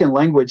a second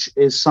language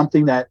is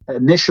something that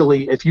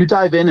initially, if you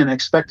dive in and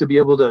expect to be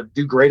able to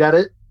do great at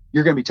it,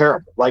 you're going to be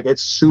terrible. Like,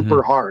 it's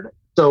super hard.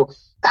 So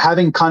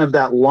having kind of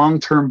that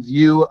long-term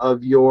view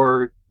of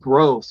your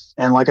growth,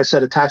 and like I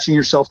said, attaching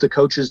yourself to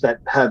coaches that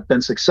have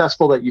been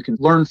successful that you can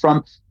learn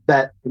from,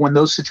 that when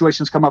those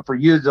situations come up for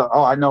you,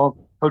 I know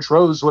Coach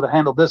Rose would have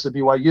handled this at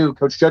BYU.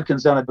 Coach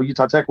Judkins down at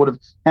Utah Tech would have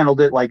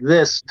handled it like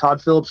this.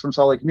 Todd Phillips from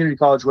Salt Lake Community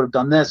College would have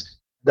done this.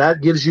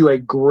 That gives you a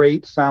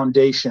great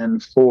foundation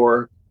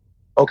for,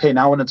 okay,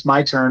 now when it's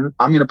my turn,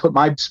 I'm going to put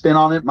my spin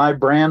on it, my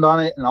brand on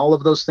it, and all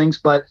of those things.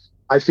 But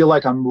I feel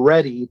like I'm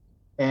ready.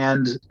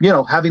 And,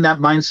 having that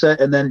mindset,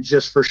 and then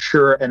just for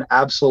sure an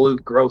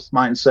absolute growth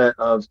mindset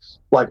of,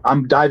 like,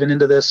 I'm diving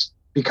into this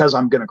because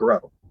I'm going to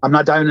grow. I'm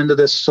not diving into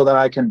this so that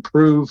I can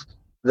prove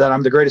that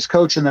I'm the greatest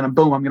coach and then I'm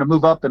going to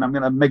move up and I'm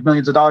going to make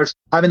millions of dollars.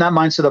 Having that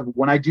mindset of,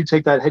 when I do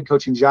take that head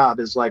coaching job,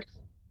 is like,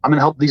 I'm going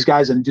to help these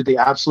guys and do the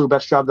absolute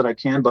best job that I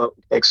can, but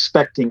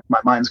expecting my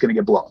mind's going to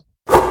get blown.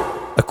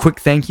 A quick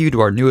thank you to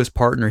our newest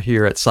partner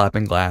here at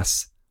Slapping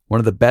Glass, one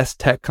of the best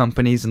tech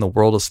companies in the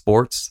world of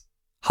sports,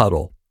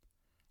 Huddle.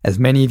 As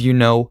many of you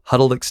know,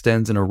 Huddle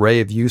extends an array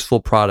of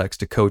useful products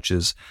to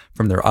coaches,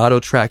 from their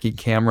auto-tracking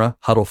camera,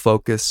 Huddle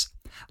Focus,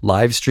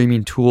 live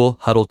streaming tool,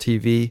 Huddle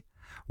TV,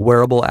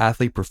 wearable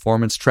athlete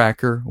performance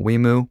tracker,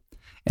 WeMu,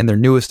 and their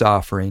newest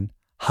offering,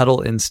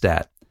 Huddle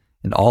Instat,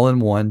 an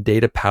all-in-one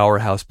data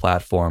powerhouse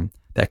platform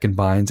that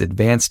combines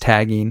advanced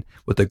tagging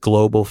with a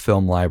global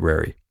film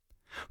library.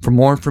 For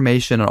more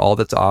information on all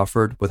that's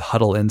offered with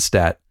Huddle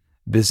Instat,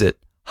 visit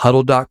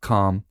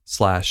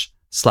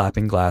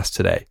huddle.com/slappingglass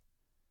today.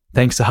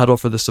 Thanks to Huddle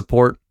for the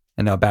support,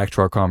 and now back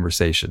to our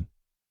conversation.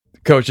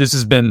 Coach, this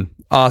has been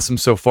awesome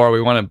so far.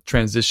 We want to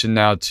transition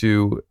now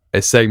to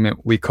a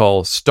segment we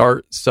call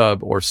Start,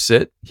 Sub, or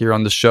Sit here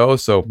on the show.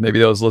 So maybe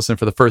those listening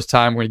for the first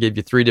time, we're going to give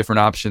you 3 different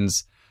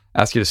options,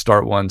 ask you to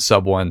start one,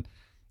 sub one,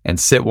 and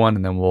sit one,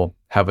 and then we'll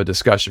have a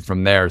discussion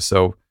from there.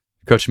 So,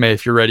 Coach May,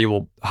 if you're ready,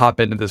 we'll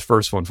hop into this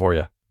first one for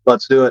you.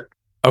 Let's do it.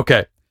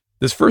 Okay.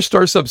 This first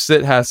Start, Sub,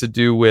 Sit has to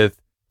do with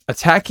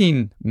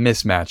attacking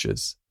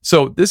mismatches.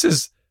 So this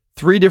is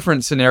 3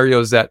 different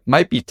scenarios that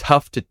might be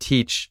tough to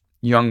teach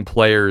young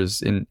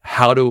players in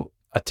how to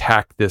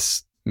attack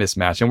this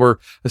mismatch. And we're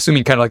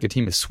assuming kind of like a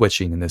team is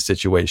switching in this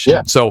situation.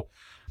 Yeah. So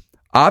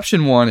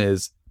option 1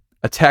 is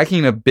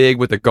attacking a big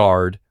with a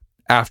guard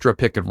after a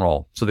pick and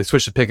roll. So they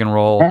switch the pick and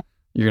roll.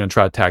 You're going to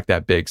try to attack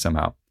that big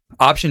somehow.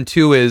 Option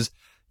 2 is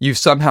you've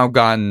somehow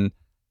gotten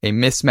a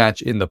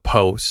mismatch in the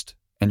post,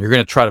 and you're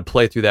going to try to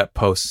play through that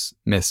post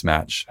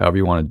mismatch, however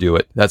you want to do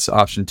it. That's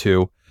option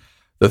 2.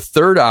 The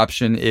third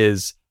option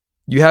is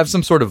you have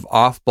some sort of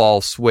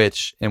off-ball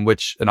switch in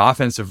which an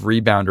offensive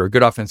rebounder, a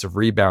good offensive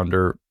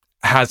rebounder,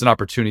 has an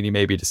opportunity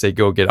maybe to say,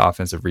 go get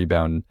offensive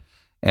rebound,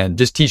 and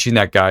just teaching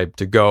that guy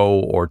to go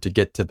or to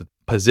get to the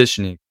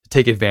positioning to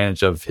take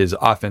advantage of his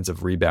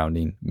offensive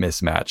rebounding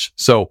mismatch.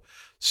 So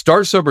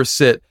start, sub, or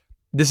sit.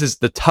 This is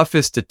the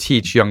toughest to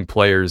teach young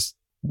players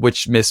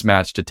which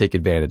mismatch to take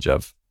advantage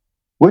of.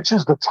 Which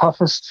is the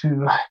toughest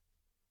to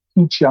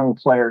teach young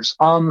players?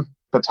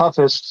 The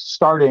toughest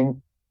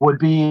starting would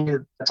be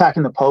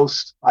attacking the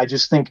post. I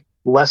just think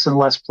less and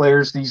less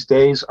players these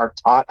days are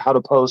taught how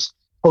to post.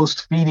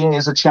 Post feeding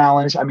is a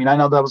challenge. I mean, I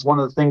know that was one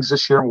of the things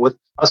this year with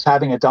us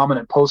having a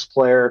dominant post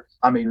player.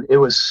 I mean, it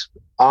was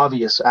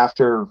obvious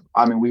after,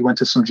 we went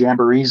to some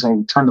jamborees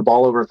and turned the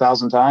ball over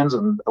 1,000 times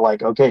and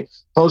like, okay,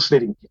 post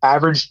fitting.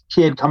 Average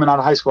kid coming out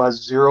of high school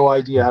has zero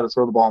idea how to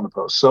throw the ball in the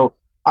post. So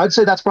I'd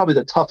say that's probably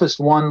the toughest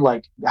one,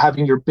 like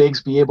having your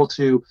bigs be able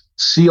to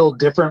seal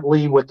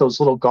differently with those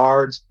little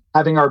guards,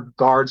 having our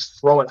guards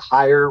throw it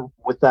higher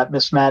with that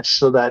mismatch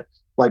so that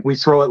like we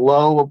throw it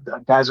low,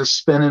 guys are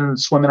spinning,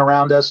 swimming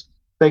around us,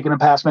 making a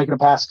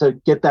pass to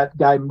get that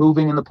guy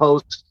moving in the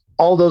post,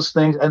 all those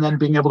things. And then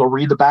being able to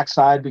read the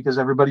backside because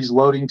everybody's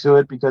loading to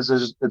it because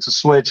it's a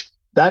switch.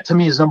 That to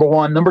me is number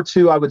one. Number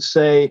two, I would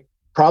say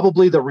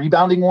probably the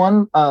rebounding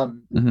one.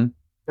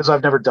 Because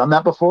I've never done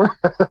that before.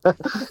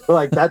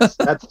 Like that's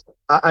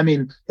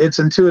it's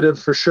intuitive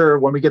for sure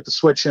when we get the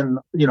switch and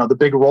the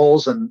big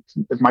rolls, and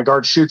if my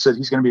guard shoots it,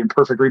 he's going to be in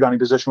perfect rebounding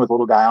position with a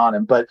little guy on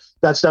him. But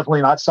that's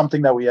definitely not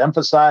something that we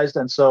emphasized,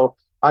 and so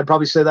I'd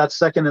probably say that's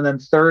second. And then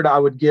third, I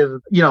would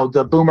give,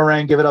 the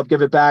boomerang, give it up,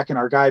 give it back, and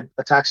our guy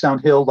attacks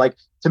downhill. Like,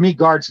 to me,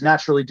 guards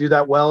naturally do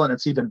that well, and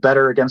it's even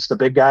better against the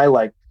big guy,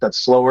 like that's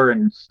slower.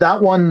 And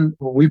that one,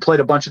 we played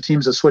a bunch of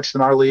teams that switched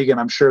in our league, and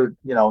I'm sure,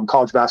 in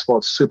college basketball,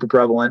 it's super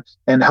prevalent,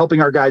 and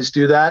helping our guys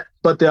do that.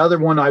 But the other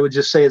one I would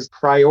just say is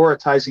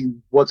prioritizing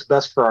what's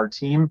best for our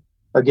team.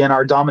 Again,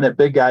 our dominant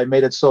big guy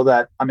made it so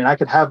that, I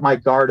could have my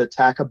guard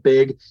attack a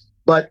big,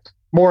 but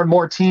more and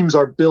more teams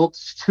are built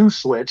to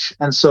switch.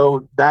 And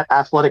so that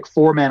athletic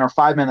 4-man or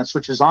 5-man that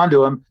switches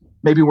onto him,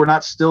 maybe we're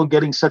not still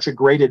getting such a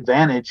great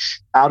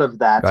advantage out of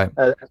that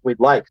as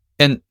we'd like.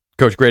 And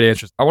Coach, great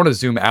answers. I want to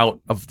zoom out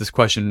of this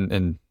question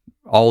and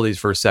all of these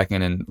for a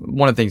second. And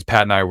one of the things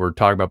Pat and I were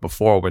talking about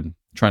before when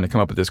trying to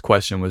come up with this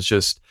question was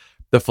just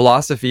the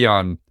philosophy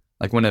on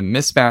like when a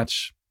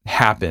mismatch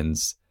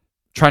happens,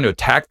 trying to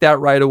attack that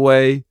right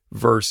away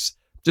versus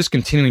just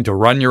continuing to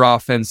run your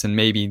offense and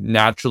maybe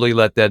naturally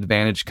let that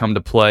advantage come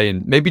to play,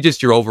 and maybe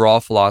just your overall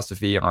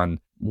philosophy on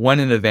when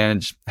an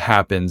advantage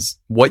happens,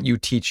 what you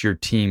teach your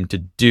team to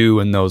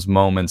do in those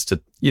moments to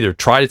either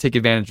try to take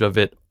advantage of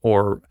it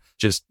or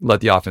just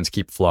let the offense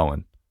keep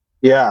flowing.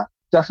 Yeah,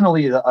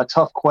 definitely a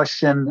tough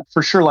question.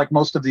 For sure, like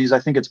most of these, I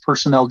think it's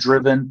personnel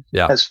driven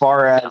as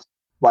far as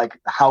like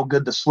how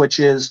good the switch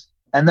is.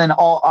 And then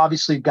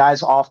obviously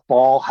guys off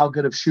ball, how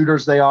good of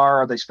shooters they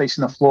are they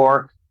spacing the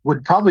floor,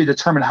 would probably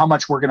determine how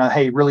much we're going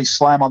to, really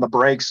slam on the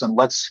brakes and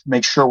let's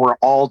make sure we're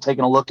all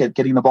taking a look at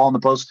getting the ball in the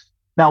post.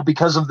 Now,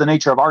 because of the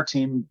nature of our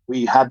team,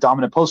 we had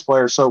dominant post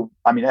players. So,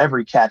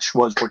 every catch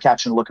was we're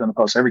catching and looking in the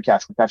post. Every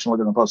catch, we're catching and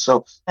looking in the post.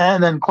 So,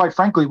 and then quite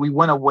frankly, we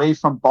went away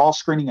from ball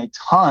screening a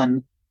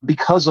ton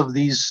because of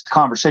these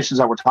conversations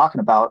that we're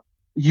talking about.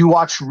 You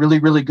watch really,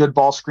 really good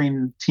ball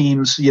screen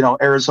teams,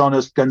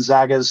 Arizona's,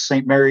 Gonzaga's,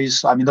 St.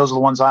 Mary's. Those are the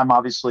ones I'm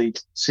obviously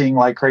seeing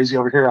like crazy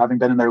over here, having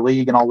been in their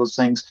league and all those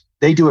things.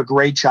 They do a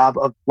great job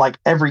of like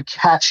every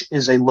catch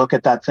is a look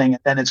at that thing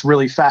and it's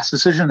really fast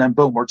decision and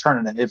boom, we're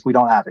turning it if we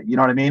don't have it. You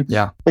know what I mean?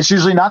 Yeah. It's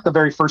usually not the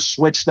very first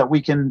switch that we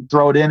can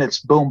throw it in. It's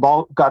boom,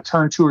 ball got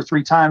turned 2 or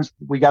 3 times.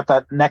 We got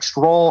that next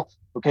roll.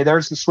 Okay,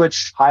 there's the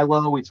switch, high,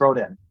 low, we throw it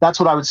in. That's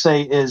what I would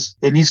say is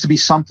it needs to be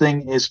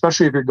something,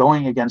 especially if you're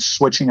going against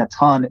switching a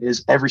ton,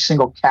 is every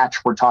single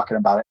catch we're talking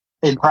about it.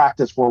 In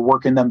practice, we're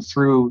working them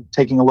through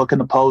taking a look in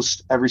the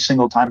post every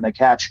single time they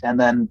catch and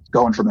then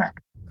going from there.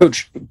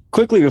 Coach,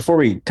 quickly before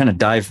we kind of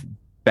dive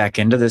back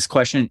into this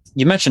question,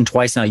 you mentioned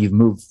twice now you've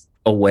moved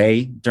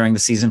away during the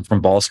season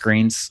from ball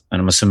screens,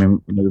 and I'm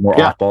assuming maybe more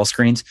off ball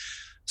screens.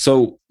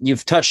 So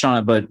you've touched on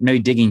it, but maybe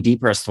digging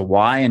deeper as to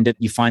why, and did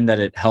you find that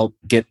it helped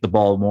get the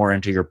ball more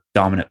into your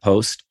dominant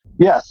post?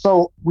 Yeah,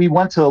 so we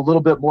went to a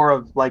little bit more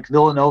of like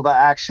Villanova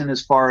action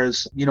as far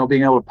as,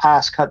 being able to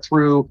pass, cut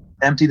through,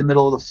 empty the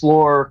middle of the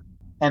floor.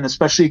 And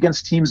especially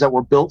against teams that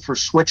were built for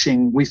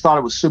switching, we thought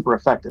it was super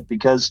effective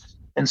because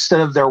instead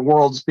of their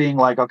worlds being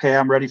like, okay,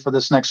 I'm ready for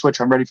this next switch,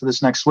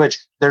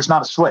 there's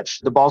not a switch.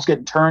 The ball's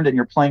getting turned and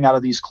you're playing out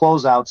of these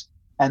closeouts,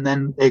 and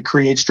then it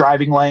creates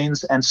driving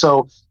lanes. And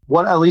so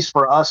what, at least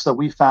for us, that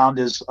we found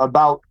is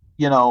about,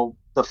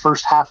 the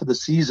first half of the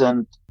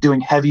season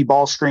doing heavy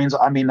ball screens.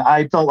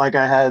 I felt like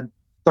I had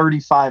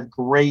 35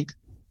 great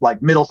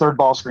like middle third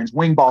ball screens,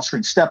 wing ball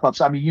screens, step ups.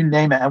 You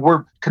name it. And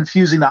we're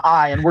confusing the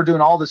eye and we're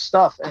doing all this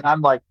stuff. And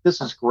I'm like,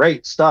 this is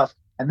great stuff.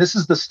 And this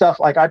is the stuff,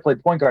 like I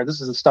played point guard. This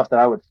is the stuff that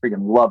I would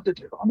freaking love to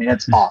do.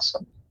 It's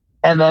awesome.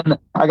 And then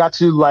I got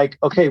to like,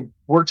 okay,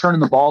 we're turning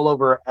the ball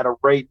over at a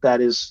rate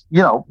that is,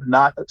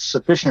 not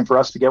sufficient for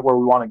us to get where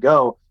we want to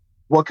go.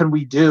 What can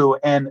we do?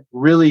 And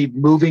really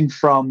moving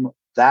from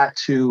that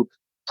to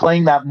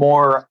playing that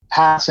more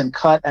pass and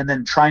cut and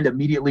then trying to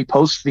immediately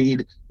post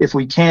feed if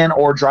we can,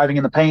 or driving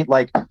in the paint.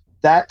 Like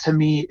that to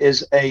me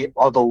is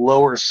of a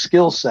lower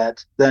skill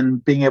set than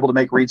being able to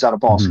make reads out of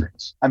ball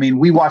screens.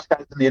 We watch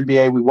guys in the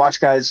NBA, we watch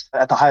guys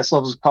at the highest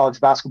levels of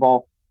college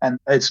basketball, and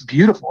it's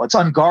beautiful. It's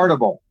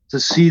unguardable to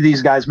see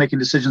these guys making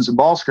decisions in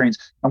ball screens.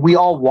 And we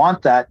all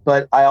want that.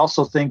 But I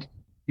also think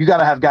you got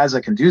to have guys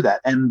that can do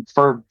that. And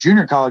for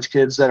junior college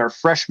kids that are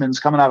freshmen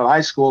coming out of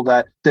high school,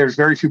 that there's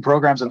very few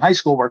programs in high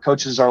school where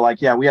coaches are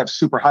like, yeah, we have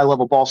super high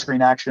level ball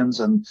screen actions.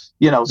 And,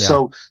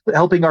 so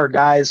helping our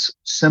guys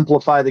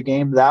simplify the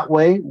game that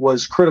way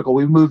was critical.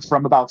 We moved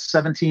from about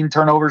 17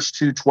 turnovers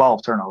to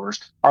 12 turnovers.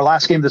 Our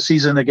last game of the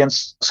season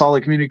against Salt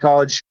Lake Community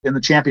College in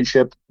the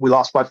championship, we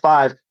lost by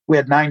 5. We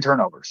had 9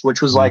 turnovers,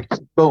 which was like,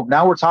 boom.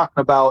 Now we're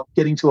talking about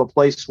getting to a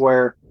place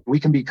where we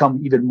can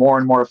become even more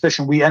and more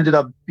efficient. We ended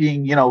up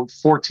being,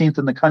 14th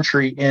in the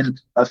country in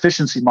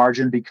efficiency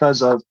margin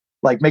because of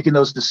like making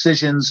those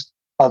decisions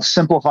of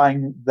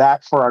simplifying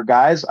that for our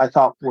guys. I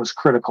thought was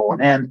critical.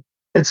 And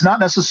it's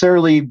not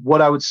necessarily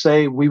what I would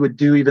say we would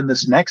do even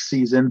this next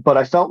season, but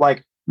I felt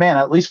like, man,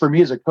 at least for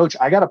me as a coach,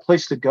 I got a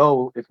place to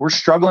go. If we're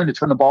struggling to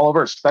turn the ball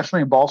over,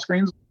 especially in ball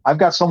screens, I've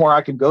got somewhere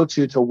I can go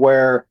to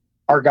where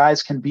our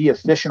guys can be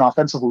efficient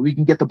offensively. We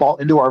can get the ball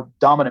into our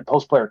dominant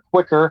post player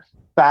quicker,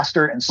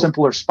 faster, and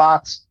simpler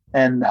spots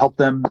and help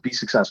them be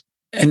successful.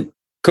 And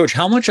Coach,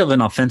 how much of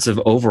an offensive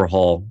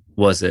overhaul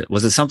was it?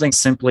 Was it something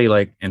simply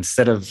like,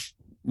 instead of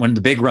when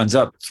the big runs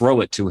up, throw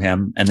it to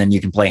him and then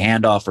you can play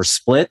handoff or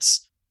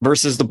splits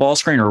versus the ball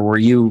screen? Or were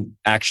you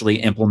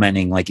actually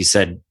implementing, like you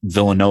said,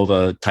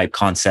 Villanova type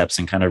concepts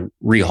and kind of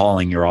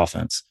rehauling your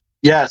offense?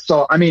 Yeah.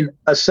 So,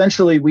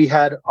 essentially we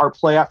had our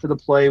play after the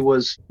play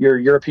was your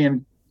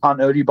European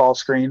continuity ball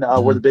screen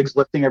where the big's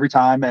lifting every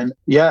time. And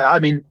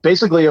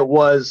basically it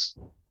was,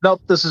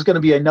 nope, this is going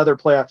to be another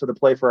play after the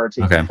play for our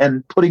team. Okay.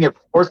 And putting it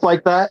forth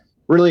like that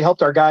really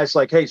helped our guys.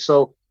 Like, hey,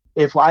 so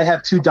if I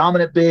have 2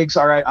 dominant bigs,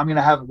 all right, I'm going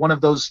to have one of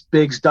those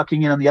bigs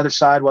ducking in on the other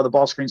side while the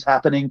ball screen's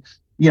happening.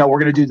 We're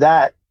going to do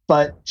that.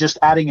 But just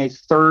adding a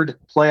third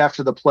play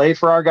after the play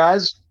for our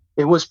guys,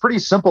 it was pretty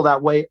simple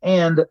that way.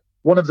 And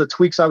one of the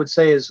tweaks I would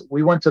say is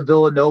we went to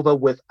Villanova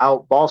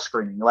without ball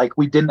screening. Like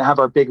we didn't have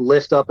our big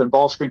lift up and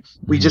ball screen.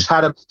 We just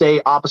had him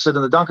stay opposite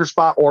in the dunker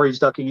spot, or he's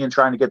ducking in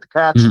trying to get the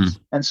catch.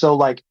 And so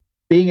like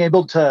being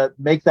able to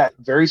make that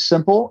very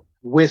simple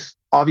with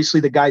obviously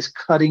the guys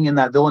cutting in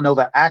that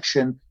Villanova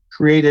action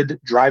created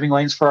driving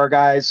lanes for our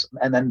guys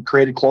and then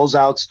created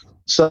closeouts.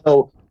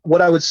 So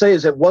what I would say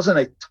is it wasn't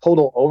a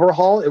total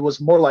overhaul. It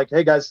was more like,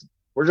 hey guys,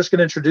 we're just going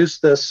to introduce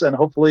this and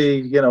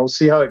hopefully,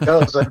 see how it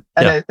goes.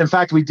 And in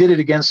fact, we did it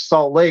against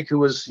Salt Lake, who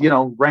was,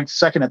 ranked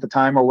second at the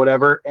time or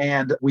whatever.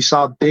 And we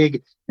saw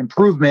big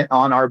improvement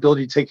on our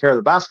ability to take care of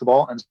the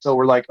basketball. And so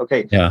we're like,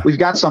 okay, we've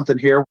got something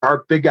here.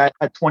 Our big guy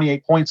had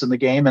 28 points in the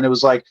game. And it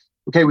was like,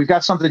 okay, we've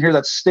got something here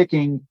that's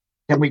sticking.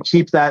 Can we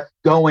keep that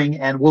going?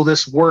 And will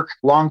this work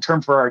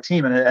long-term for our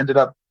team? And it ended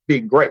up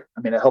being great.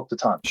 It helped a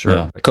ton. Sure.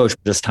 Yeah. Coach,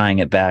 just tying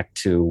it back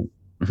to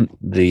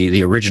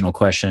the original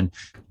question,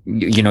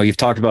 you've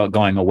talked about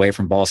going away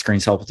from ball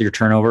screens help with your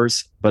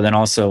turnovers, but then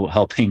also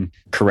helping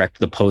correct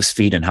the post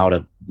feed and how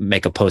to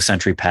make a post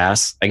entry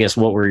pass. I guess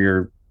what were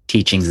your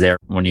teachings there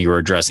when you were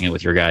addressing it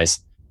with your guys?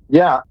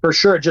 Yeah, for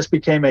sure. It just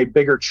became a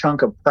bigger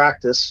chunk of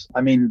practice.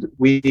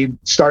 We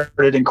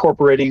started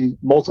incorporating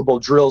multiple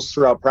drills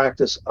throughout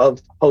practice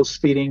of post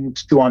feeding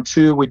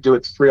 2-on-2. We do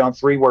it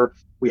 3-on-3 where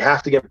we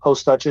have to get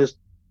post touches.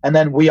 And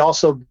then we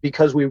also,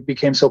 because we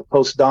became so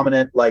post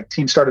dominant, like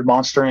teams started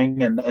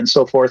monstering and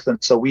so forth.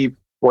 And so we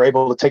were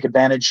able to take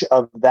advantage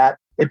of that.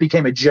 It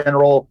became a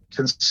general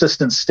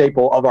consistent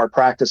staple of our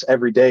practice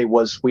every day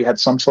was we had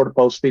some sort of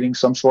post feeding,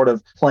 some sort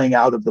of playing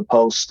out of the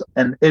post.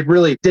 And it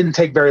really didn't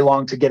take very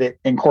long to get it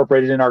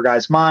incorporated in our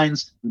guys'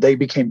 minds. They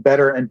became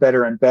better and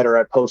better and better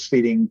at post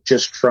feeding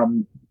just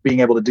from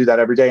being able to do that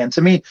every day. And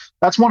to me,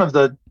 that's one of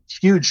the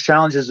huge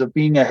challenges of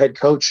being a head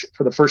coach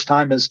for the first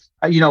time is,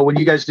 when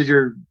you guys did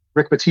your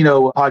Rick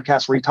Pitino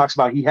podcast where he talks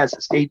about he has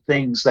 8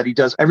 things that he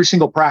does every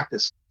single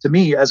practice. To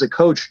me, as a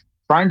coach,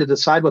 trying to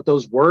decide what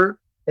those were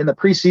in the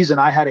preseason,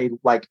 I had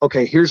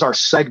okay, here's our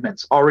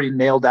segments already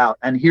nailed out.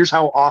 And here's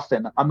how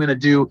often I'm going to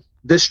do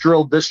this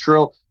drill,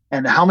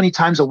 and how many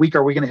times a week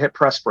are we going to hit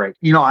press break?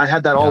 I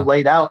had that all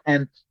laid out.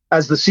 And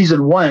as the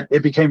season went,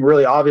 it became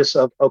really obvious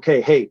of,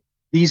 okay, hey,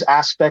 these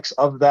aspects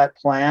of that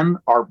plan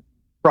are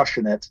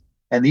crushing it.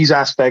 And these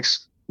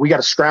aspects, we got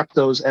to scrap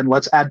those and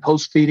let's add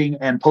post feeding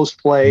and post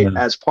play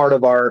as part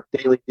of our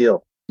daily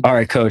deal. All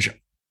right, Coach,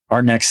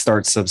 our next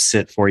start sub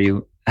sit for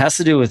you has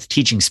to do with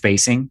teaching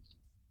spacing.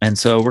 And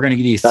so we're going to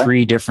give you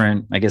 3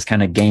 different, I guess,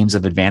 kind of games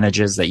of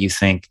advantages that you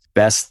think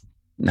best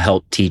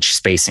help teach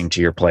spacing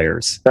to your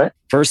players. Okay.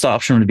 First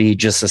option would be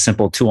just a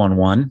simple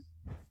 2-on-1.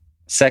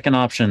 Second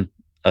option,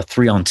 a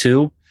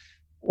 3-on-2,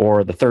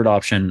 or the third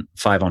option,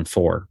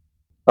 5-on-4.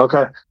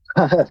 Okay.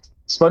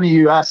 It's funny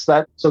you asked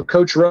that. So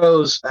Coach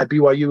Rose at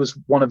BYU was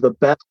one of the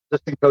best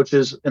assistant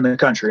coaches in the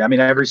country.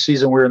 Every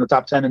season we were in the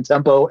top 10 in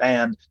tempo,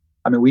 and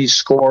we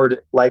scored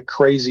like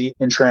crazy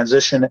in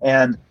transition.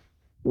 And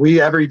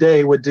we every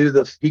day would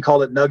do he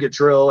called it nugget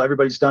drill.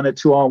 Everybody's done it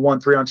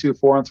 2-on-1, 3-on-2,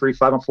 4-on-3,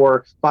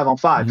 5-on-4,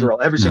 5-on-5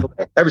 drill every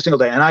single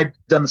day. And I've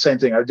done the same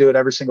thing. I do it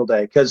every single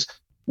day because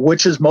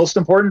which is most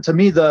important to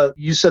me?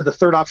 You said the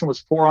third option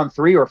was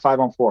 4-on-3 or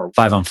 5-on-4?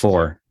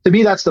 5-on-4. To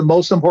me, that's the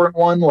most important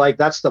one. Like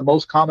that's the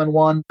most common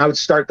one. I would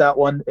start that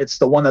one. It's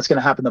the one that's going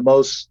to happen the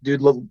most.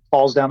 Dude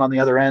falls down on the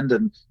other end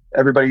and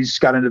everybody's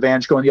got an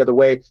advantage going the other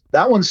way.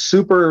 That one's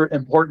super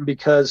important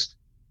because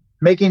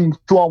making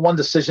 2-on-1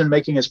 decision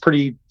making is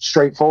pretty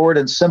straightforward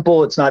and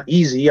simple. It's not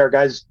easy. Our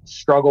guys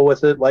struggle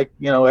with it like,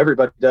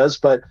 everybody does,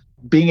 but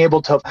being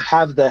able to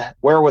have the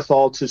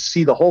wherewithal to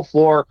see the whole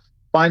floor,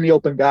 find the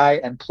open guy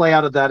and play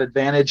out of that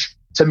advantage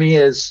to me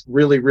is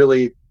really,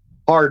 really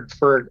hard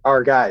for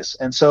our guys.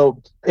 And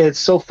so it's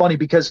so funny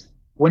because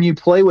when you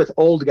play with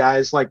old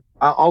guys, like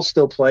I'll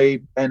still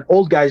play, and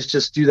old guys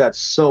just do that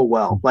so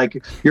well.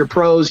 Like you're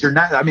pros, you're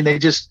not,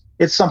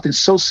 it's something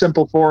so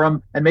simple for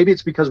them. And maybe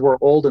it's because we're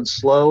old and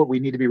slow. We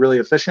need to be really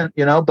efficient,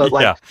 but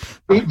like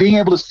being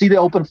able to see the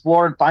open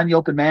floor and find the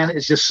open man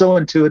is just so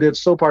intuitive,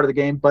 so part of the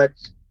game. But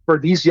for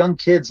these young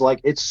kids, like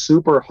it's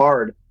super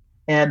hard.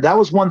 And that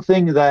was one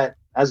thing that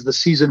as the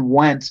season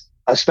went,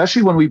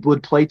 especially when we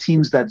would play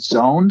teams that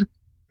zoned,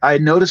 I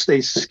noticed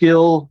a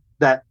skill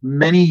that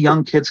many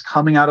young kids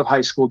coming out of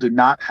high school do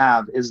not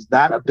have, is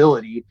that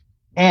ability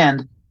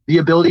and the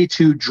ability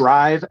to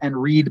drive and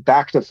read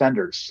back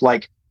defenders,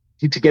 like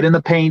to get in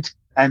the paint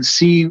and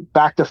see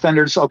back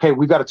defenders. Okay,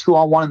 we've got a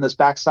 2-on-1 in this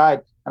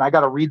backside and I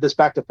got to read this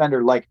back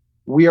defender. Like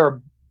we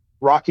are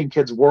rocking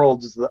kids'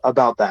 worlds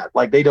about that.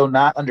 Like they do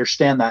not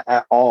understand that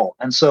at all.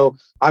 And so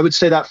I would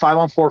say that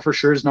 5-on-4 for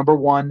sure is number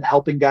one,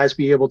 helping guys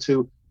be able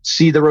to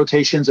see the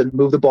rotations and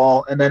move the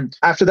ball. And then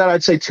after that,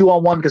 I'd say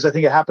 2-on-1 because I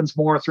think it happens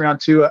more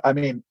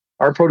 3-on-2.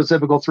 Our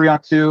prototypical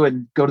 3-on-2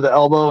 and go to the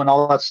elbow and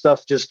all that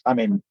stuff.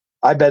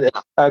 I bet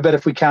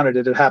if we counted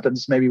it, it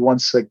happens maybe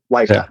once a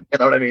lifetime. Yeah.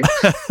 You know what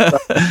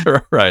I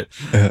mean? Right.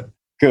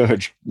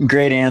 Good.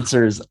 Great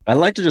answers. I'd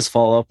like to just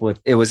follow up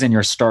with, it was in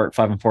your start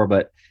 5-on-4,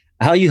 but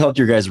how you helped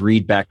your guys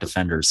read back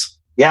defenders.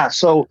 Yeah.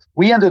 So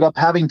we ended up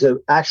having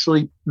to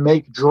actually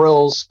make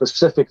drills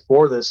specific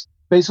for this.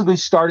 Basically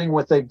starting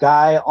with a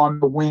guy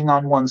on the wing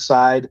on one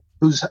side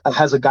who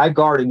has a guy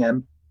guarding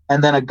him,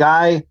 and then a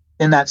guy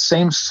in that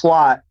same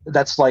slot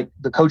that's like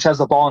the coach has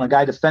the ball and a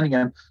guy defending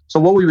him. So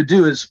what we would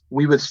do is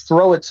we would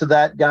throw it to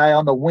that guy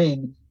on the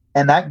wing,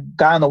 and that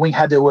guy on the wing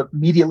had to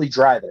immediately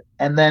drive it.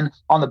 And then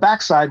on the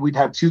backside, we'd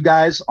have two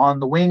guys on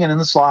the wing and in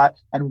the slot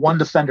and one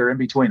defender in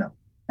between them.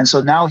 And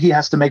so now he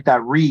has to make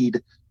that read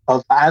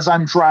of, as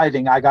I'm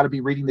driving, I got to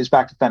be reading these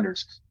back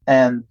defenders.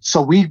 And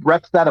so we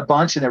repped that a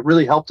bunch, and it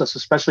really helped us,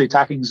 especially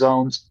attacking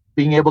zones.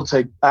 Being able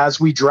to, as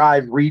we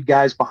drive, read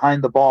guys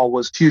behind the ball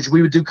was huge.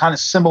 We would do kind of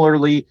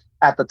similarly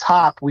at the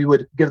top. We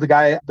would give the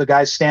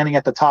guy standing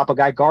at the top, a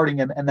guy guarding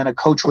him, and then a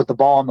coach with the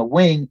ball on the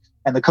wing,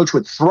 and the coach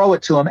would throw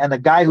it to him, and the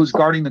guy who's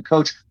guarding the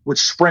coach would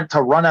sprint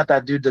to run at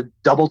that dude to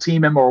double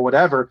team him or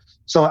whatever.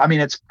 So,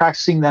 it's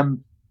practicing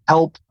them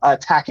help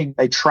attacking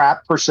a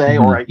trap per se,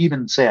 or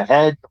even say a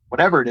head,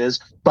 whatever it is,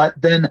 but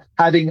then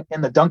having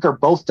in the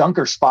both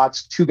dunker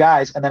spots, two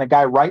guys, and then a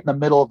guy right in the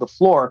middle of the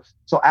floor.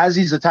 So as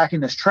he's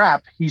attacking this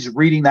trap, he's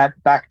reading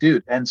that back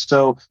dude. And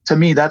so to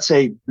me, that's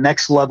a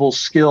next level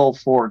skill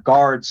for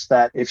guards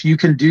that if you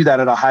can do that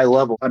at a high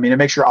level, it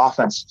makes your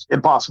offense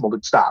impossible to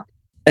stop.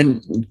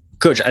 And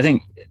coach, I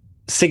think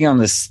sticking on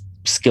this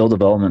skill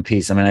development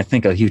piece, I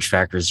think a huge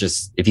factor is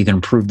just if you can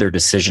improve their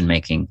decision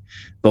making.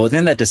 But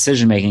within that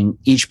decision making,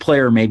 each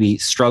player maybe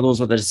struggles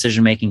with the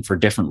decision making for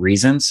different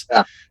reasons.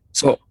 Yeah.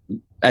 So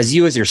as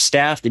your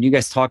staff, did you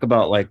guys talk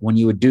about like when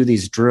you would do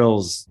these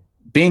drills,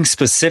 being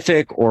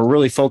specific or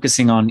really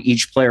focusing on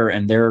each player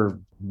and their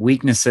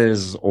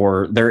weaknesses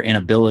or their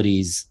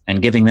inabilities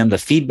and giving them the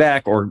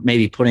feedback, or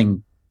maybe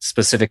putting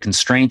specific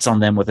constraints on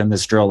them within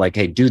this drill, like,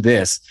 hey, do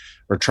this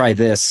or try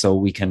this so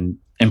we can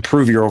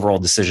improve your overall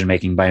decision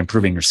making by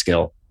improving your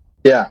skill?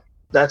 Yeah,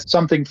 that's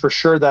something for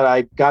sure that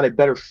I got a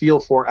better feel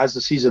for as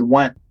the season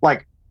went.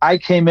 Like I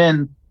came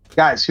in,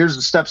 guys, here's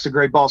the steps to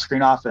great ball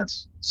screen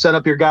offense. Set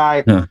up your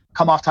guy,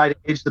 come off tight,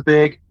 engage the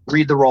big,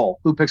 read the roll.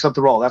 Who picks up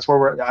the roll? That's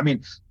where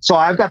so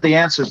I've got the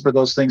answers for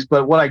those things.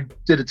 But what I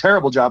did a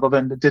terrible job of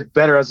and did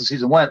better as the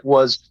season went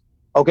was,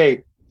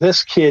 okay,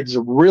 this kid's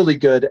really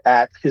good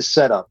at his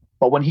setup.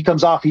 But when he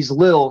comes off, he's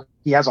little,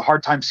 he has a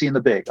hard time seeing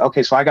the big.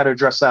 Okay, so I got to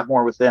address that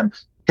more with him.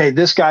 Okay,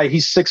 this guy,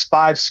 he's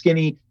 6'5",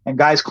 skinny, and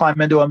guys climb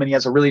into him, and he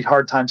has a really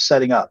hard time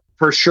setting up.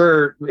 For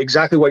sure,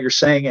 exactly what you're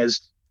saying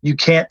is you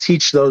can't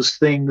teach those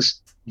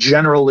things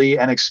generally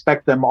and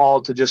expect them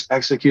all to just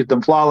execute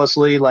them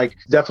flawlessly. Like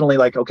definitely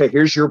like, okay,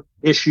 here's your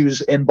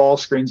issues in ball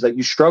screens that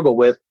you struggle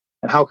with,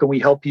 and how can we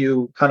help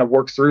you kind of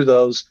work through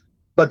those?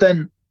 But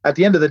then at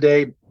the end of the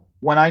day,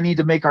 when I need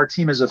to make our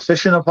team as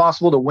efficient as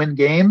possible to win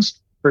games,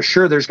 for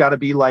sure, there's got to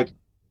be like,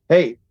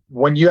 hey,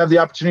 when you have the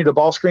opportunity to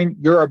ball screen,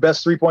 you're our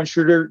best 3-point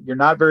shooter. You're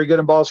not very good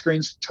in ball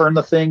screens. Turn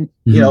the thing,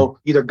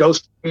 either go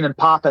screen and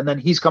pop, and then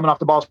he's coming off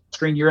the ball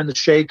screen. You're in the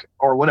shake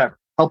or whatever,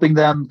 helping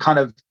them kind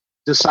of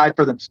decide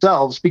for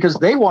themselves because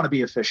they want to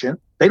be efficient.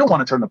 They don't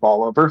want to turn the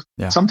ball over.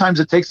 Yeah. Sometimes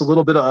it takes a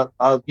little bit of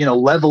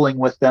leveling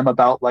with them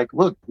about like,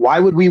 look, why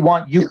would we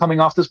want you coming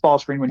off this ball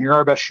screen when you're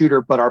our best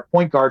shooter, but our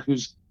point guard,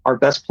 who's our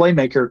best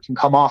playmaker, can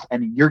come off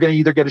and you're going to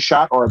either get a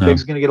shot or our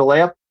big's going to get a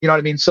layup. You know what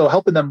I mean? So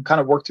helping them kind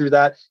of work through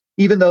that,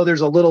 even though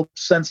there's a little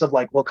sense of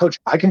like, well, coach,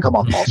 I can come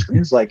off ball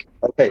screens. Like,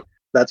 okay,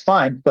 that's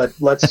fine, but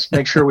let's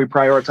make sure we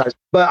prioritize.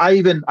 But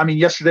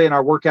yesterday in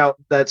our workout,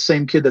 that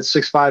same kid that's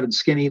 6'5" and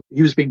skinny,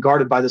 he was being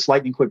guarded by this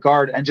lightning quick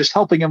guard and just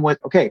helping him with,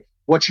 okay,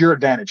 what's your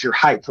advantage? Your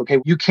height. Okay.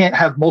 You can't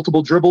have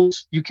multiple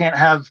dribbles. You can't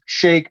have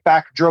shake,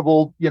 back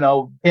dribble,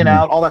 in,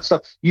 out, all that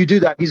stuff. You do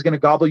that, he's going to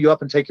gobble you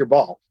up and take your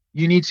ball.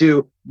 You need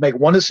to make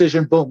one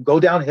decision, boom, go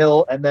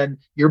downhill, and then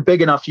you're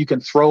big enough you can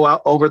throw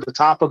out over the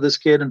top of this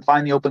kid and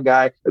find the open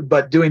guy.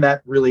 But doing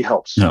that really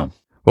helps. No.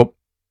 Well,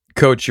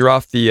 Coach, you're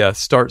off the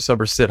start,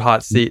 sub, or sit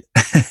hot seat.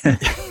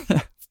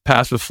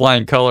 Pass with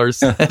flying colors.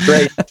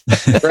 Great.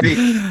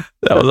 That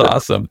was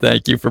awesome.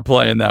 Thank you for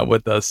playing that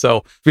with us.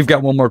 So we've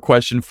got one more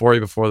question for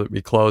you before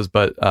we close.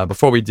 But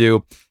before we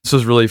do, this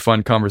was a really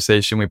fun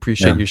conversation. We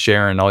appreciate you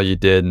sharing all you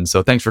did. And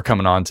so thanks for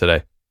coming on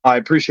today. I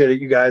appreciate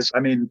it, you guys. I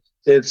mean,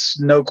 it's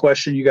no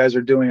question you guys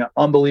are doing an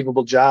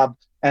unbelievable job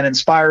and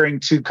inspiring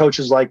to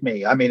coaches like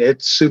me. I mean,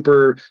 it's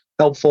super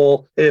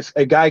helpful. If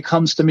a guy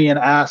comes to me and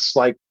asks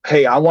like,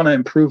 hey, I want to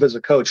improve as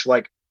a coach,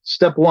 like,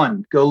 step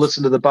one, go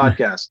listen to the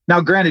podcast.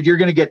 Now, granted, you're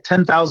going to get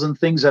 10,000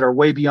 things that are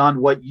way beyond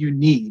what you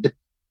need,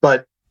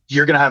 but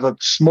you're going to have a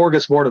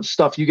smorgasbord of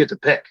stuff you get to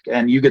pick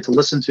and you get to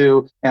listen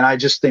to. And I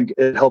just think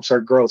it helps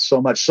our growth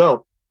so much.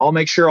 So I'll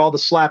make sure all the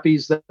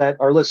slappies that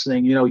are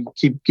listening,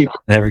 keep.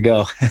 There we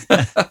go.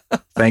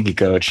 Thank you,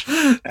 Coach.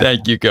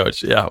 Thank you,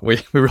 Coach. Yeah,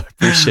 we really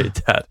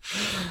appreciate that.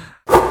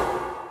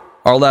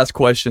 Our last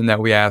question that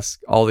we ask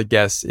all the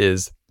guests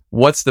is,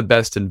 what's the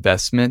best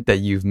investment that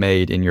you've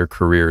made in your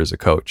career as a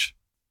coach?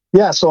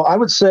 Yeah, so I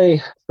would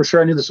say, for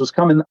sure, I knew this was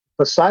coming,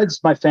 besides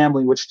my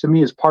family, which to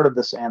me is part of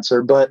this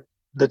answer, but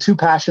the two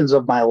passions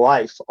of my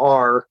life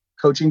are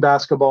coaching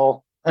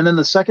basketball. And then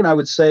the second I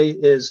would say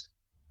is,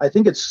 I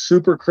think it's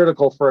super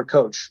critical for a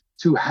coach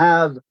to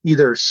have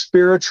either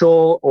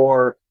spiritual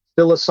or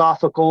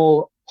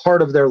philosophical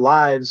part of their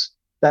lives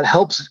that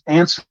helps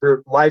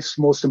answer life's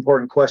most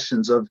important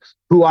questions of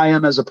who I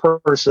am as a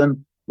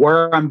person,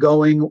 where I'm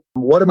going,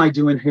 what am I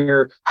doing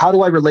here? How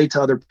do I relate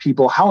to other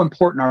people? How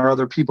important are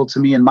other people to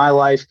me in my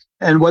life?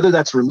 And whether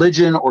that's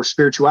religion or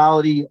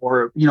spirituality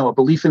or, a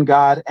belief in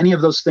God, any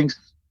of those things,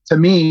 to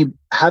me,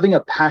 having a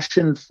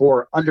passion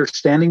for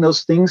understanding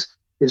those things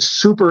is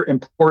super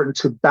important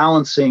to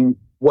balancing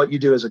what you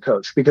do as a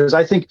coach. Because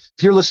I think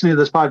if you're listening to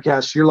this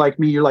podcast, you're like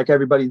me, you're like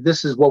everybody.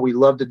 This is what we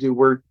love to do.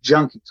 We're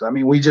junkies. I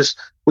mean,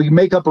 we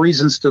make up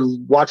reasons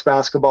to watch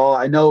basketball.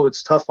 I know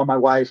it's tough on my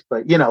wife,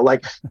 but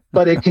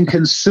but it can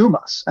consume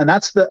us. And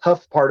that's the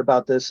tough part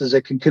about this, is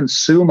it can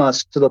consume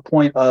us to the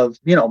point of,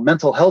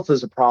 mental health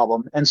is a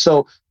problem. And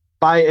so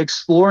by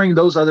exploring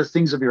those other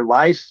things of your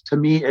life, to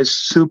me, is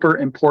super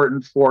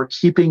important for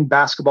keeping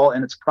basketball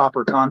in its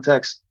proper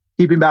context,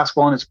 keeping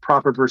basketball in its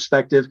proper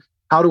perspective.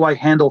 How do I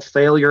handle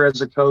failure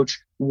as a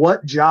coach?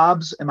 What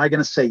jobs am I going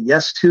to say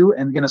yes to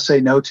and going to say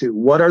no to?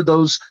 What are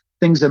those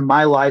things in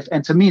my life?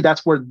 And to me,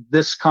 that's where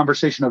this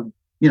conversation of,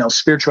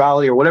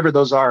 spirituality or whatever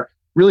those are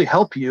really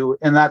help you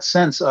in that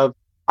sense of,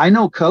 I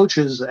know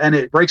coaches, and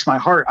it breaks my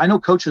heart, I know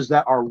coaches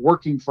that are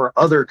working for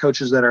other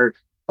coaches that are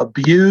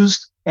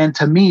abused. And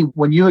to me,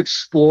 when you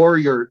explore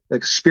your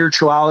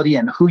spirituality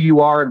and who you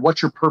are and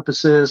what your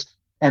purpose is,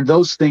 and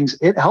those things,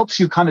 it helps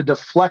you kind of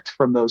deflect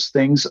from those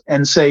things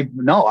and say,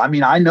 no, I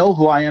mean, I know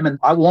who I am and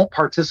I won't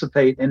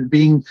participate in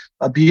being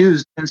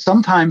abused. And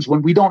sometimes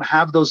when we don't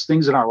have those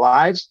things in our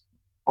lives,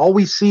 all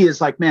we see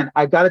is like, man,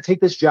 I've got to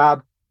take this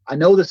job. I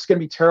know this is going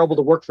to be terrible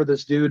to work for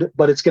this dude,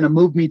 but it's going to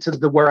move me to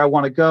where I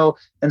want to go.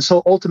 And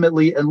so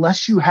ultimately,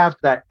 unless you have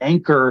that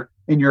anchor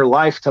in your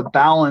life to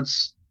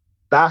balance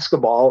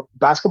basketball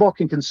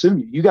can consume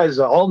you. You guys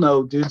all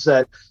know dudes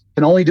that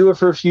can only do it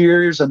for a few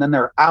years and then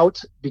they're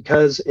out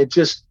because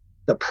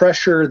the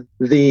pressure,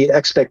 the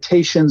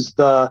expectations,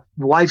 the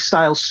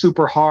lifestyle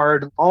super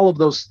hard, all of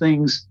those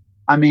things.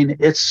 I mean,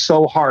 it's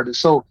so hard.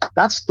 So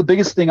that's the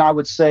biggest thing I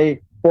would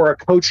say for a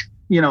coach,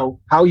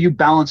 how you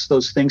balance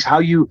those things, how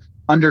you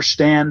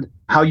understand,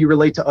 how you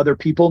relate to other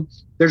people.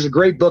 There's a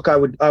great book I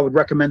would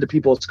recommend to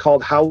people. It's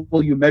called How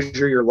Will You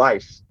Measure Your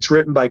Life? It's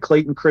written by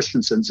Clayton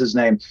Christensen's his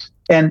name.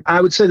 And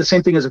I would say the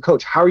same thing as a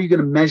coach. How are you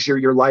going to measure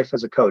your life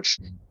as a coach?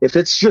 If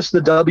it's just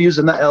the W's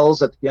and the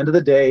L's at the end of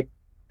the day,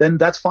 then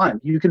that's fine.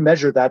 You can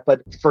measure that.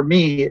 But for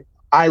me,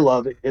 I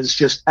love it is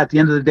just at the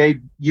end of the day,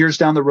 years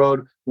down the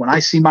road, when I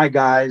see my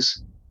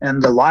guys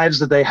and the lives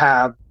that they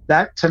have,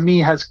 that to me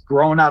has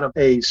grown out of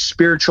a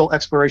spiritual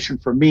exploration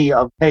for me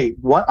of, hey,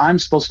 what I'm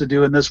supposed to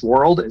do in this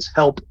world is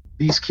help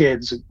these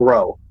kids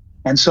grow.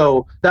 And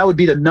so that would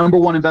be the number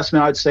one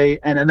investment I'd say.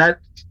 And that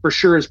for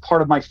sure is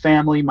part of my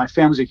family. My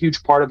family's a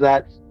huge part of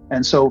that.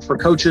 And so for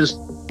coaches,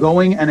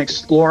 going and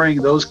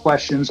exploring those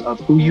questions of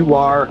who you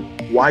are,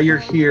 why you're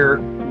here,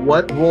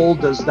 what role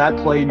does that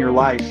play in your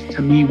life,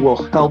 to me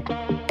will help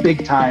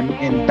big time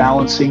in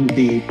balancing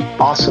the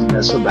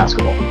awesomeness of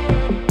basketball.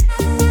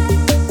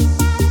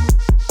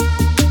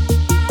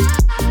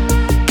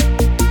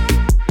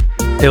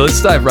 Hey,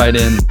 let's dive right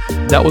in.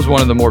 That was one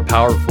of the more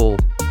powerful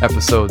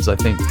episodes I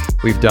think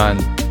we've done.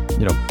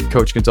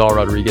 Coach Gonzalo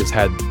Rodriguez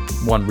had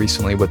one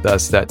recently with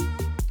us that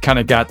kind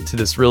of got to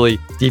this really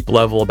deep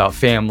level about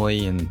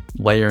family and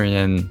layering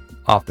in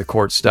off the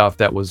court stuff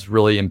that was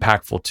really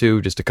impactful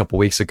too, just a couple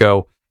weeks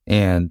ago.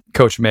 And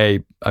Coach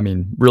May, I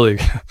mean, really,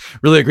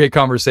 really a great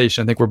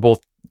conversation. I think we're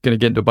both going to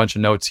get into a bunch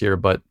of notes here,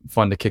 but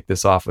fun to kick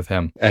this off with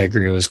him. I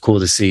agree. It was cool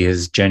to see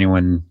his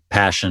genuine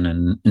passion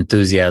and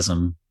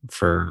enthusiasm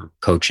for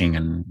coaching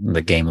and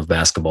the game of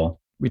basketball.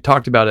 We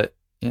talked about it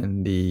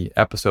in the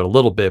episode a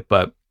little bit,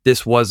 but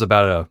this was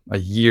about a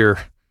year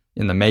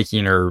in the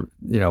making, or,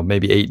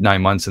 maybe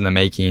 8-9 months in the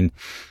making.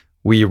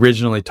 We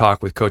originally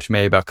talked with Coach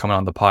May about coming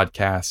on the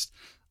podcast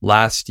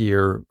last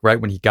year, right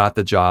when he got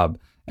the job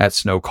at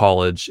Snow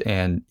College.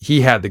 And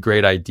he had the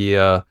great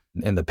idea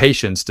and the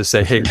patience to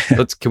say, hey,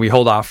 can we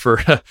hold off for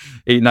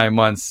 8-9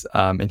 months?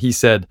 And he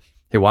said,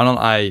 hey, why don't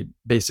I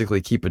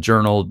basically keep a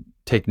journal,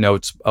 take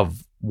notes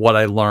of what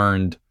I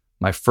learned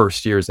my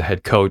first year as a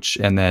head coach,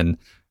 and then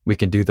we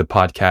can do the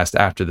podcast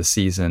after the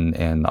season,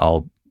 and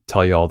I'll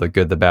tell you all the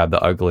good, the bad, the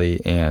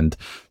ugly. And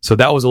so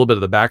that was a little bit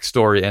of the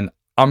backstory. And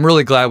I'm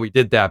really glad we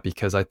did that,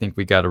 because I think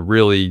we got a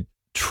really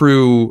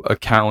true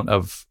account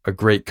of a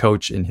great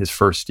coach in his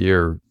first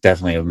year.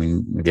 Definitely. I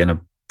mean,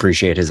 again,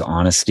 appreciate his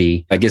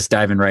honesty. I guess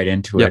diving right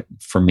into it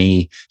for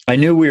me, I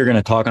knew we were going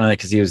to talk on it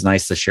because he was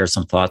nice to share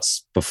some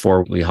thoughts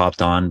before we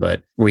hopped on,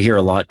 but we hear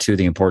a lot too,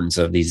 the importance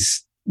of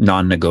these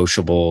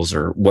non-negotiables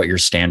or what your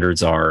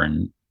standards are.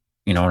 And,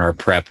 in our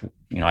prep,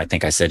 I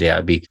think I said,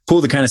 it'd be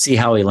cool to kind of see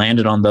how he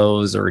landed on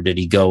those, or did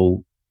he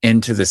go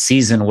into the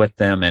season with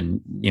them?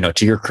 And,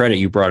 to your credit,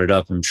 you brought it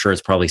up. I'm sure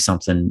it's probably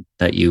something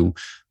that you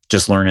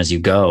just learn as you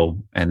go,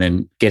 and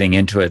then getting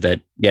into it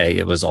that,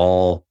 it was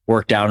all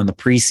worked out in the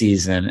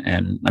preseason.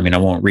 And I mean, I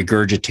won't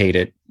regurgitate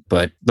it,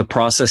 but the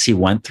process he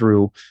went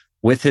through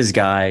with his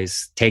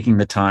guys, taking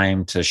the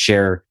time to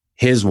share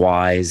his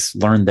whys,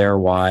 learn their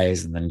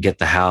whys, and then get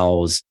the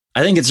hows.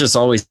 I think it's just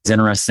always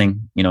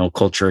interesting,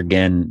 culture.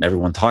 Again,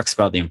 everyone talks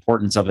about the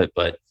importance of it,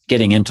 but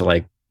getting into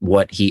like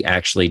what he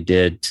actually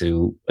did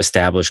to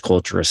establish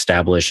culture,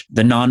 establish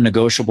the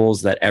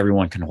non-negotiables that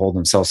everyone can hold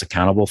themselves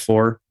accountable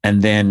for.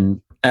 And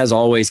then, as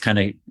always, kind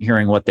of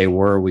hearing what they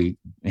were, we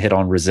hit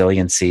on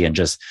resiliency and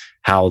just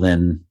how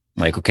then,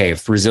 like, okay,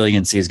 if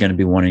resiliency is going to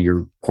be one of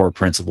your core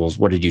principles,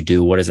 what did you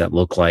do? What does that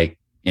look like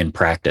in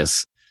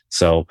practice?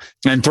 So,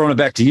 and throwing it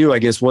back to you, I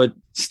guess, what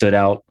stood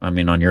out,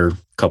 on your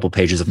couple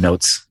pages of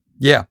notes?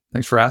 Yeah,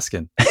 thanks for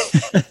asking.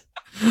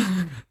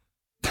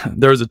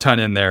 There was a ton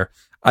in there.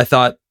 I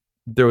thought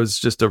there was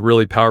just a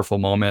really powerful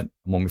moment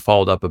when we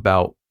followed up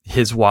about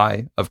his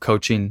why of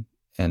coaching,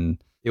 and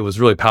it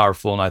was really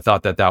powerful. And I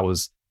thought that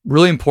was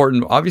really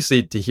important,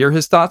 obviously, to hear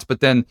his thoughts,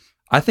 but then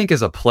I think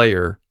as a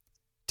player,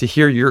 to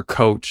hear your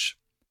coach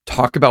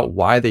talk about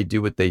why they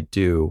do what they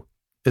do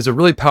is a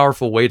really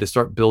powerful way to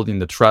start building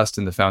the trust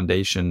and the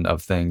foundation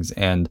of things.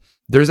 And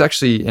there's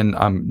actually, and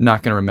I'm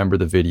not going to remember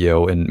the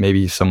video, and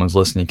maybe someone's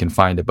listening can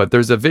find it, but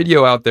there's a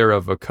video out there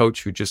of a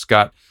coach who just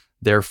got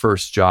their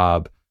first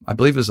job. I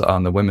believe it was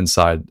on the women's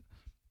side,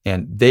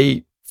 and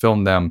they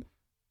filmed them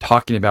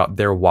talking about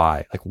their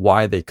why, like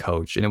why they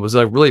coach. And it was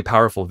a really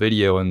powerful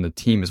video, and the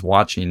team is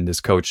watching this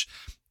coach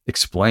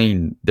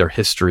explain their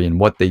history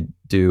and what they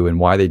do and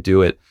why they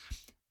do it.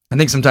 I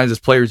think sometimes as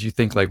players, you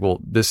think like,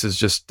 well, this is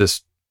just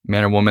this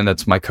man or woman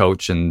that's my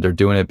coach, and they're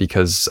doing it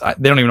because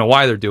they don't even know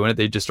why they're doing it.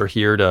 They just are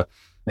here to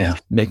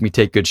make me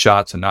take good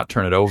shots and not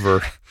turn it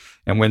over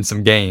and win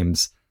some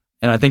games.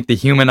 And I think the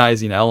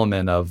humanizing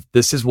element of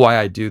this is why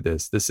I do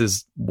this. This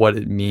is what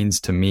it means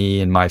to me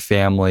and my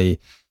family.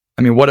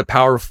 I mean, what a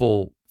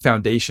powerful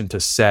foundation to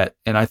set.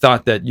 And I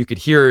thought that you could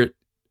hear it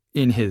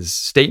in his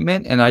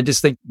statement. And I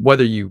just think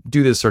whether you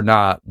do this or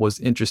not was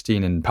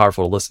interesting and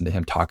powerful to listen to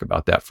him talk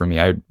about that for me.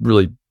 I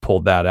really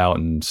pulled that out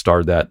and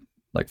starred that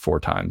like 4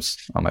 times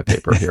on my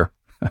paper here.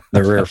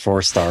 The rare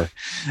 4-star.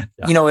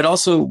 Yeah. It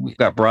also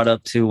got brought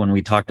up too when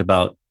we talked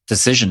about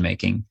decision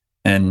making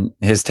and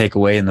his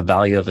takeaway and the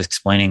value of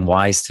explaining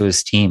whys to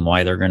his team,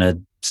 why they're going to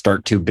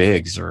start 2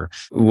 bigs or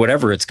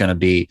whatever it's going to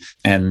be.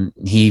 And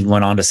he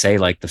went on to say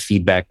like the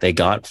feedback they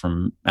got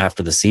from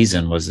after the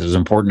season was it was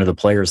important to the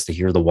players to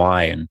hear the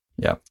why. And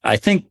I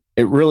think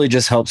it really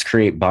just helps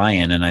create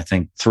buy-in. And I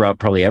think throughout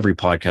probably every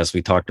podcast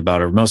we talked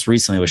about, or most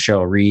recently with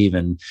Cheryl Reeve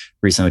and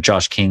recently with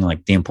Josh King,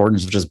 like the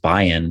importance of just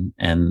buy-in.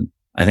 And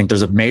I think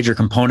there's a major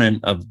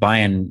component of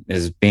buy-in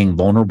is being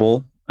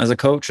vulnerable as a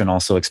coach and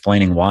also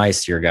explaining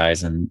whys to your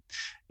guys. And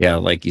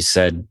like you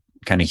said,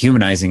 kind of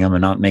humanizing them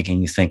and not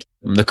making you think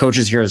the coach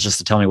is here is just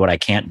to tell me what I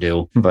can't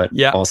do. But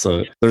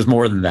also there's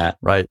more than that.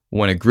 Right.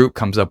 When a group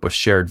comes up with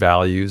shared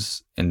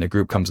values and the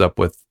group comes up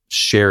with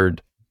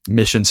shared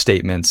mission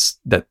statements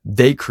that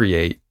they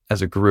create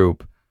as a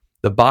group,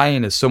 the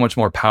buy-in is so much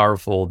more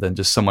powerful than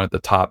just someone at the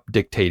top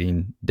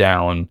dictating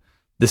down,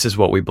 this is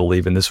what we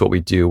believe in, this is what we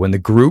do. When the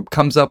group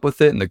comes up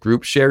with it and the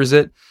group shares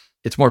it,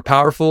 it's more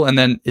powerful. And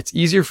then it's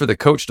easier for the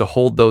coach to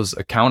hold those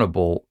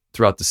accountable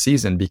throughout the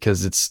season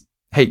because it's,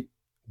 hey,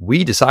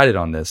 we decided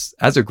on this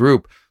as a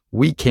group.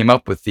 We came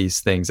up with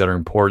these things that are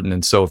important.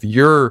 And so if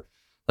you're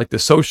like the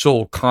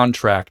social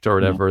contract or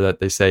whatever that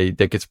they say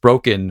that gets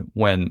broken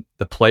when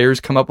the players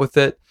come up with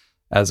it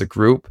as a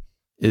group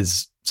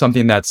is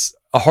something that's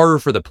harder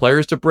for the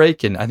players to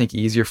break, and I think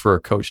easier for a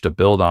coach to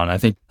build on. I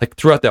think like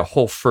throughout that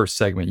whole first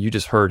segment, you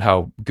just heard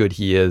how good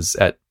he is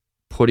at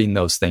putting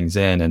those things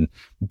in and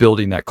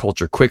building that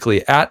culture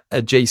quickly at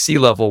a JC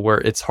level where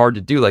it's hard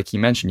to do. Like he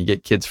mentioned, you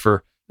get kids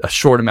for a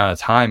short amount of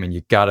time and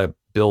you got to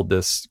build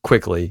this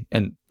quickly.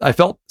 And I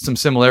felt some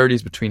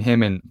similarities between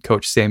him and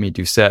Coach Sammy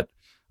Doucette,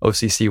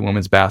 OCC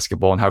women's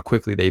basketball, and how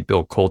quickly they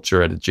build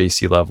culture at a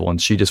JC level.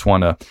 And she just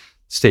won a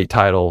state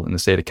title in the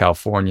state of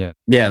California.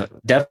 Yeah,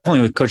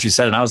 definitely with Coach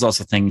Doucette. And I was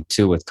also thinking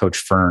too with Coach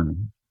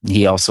Fern.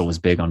 He also was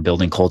big on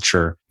building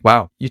culture.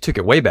 Wow, you took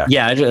it way back.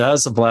 Yeah, that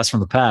was a blast from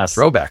the past.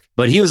 Throwback.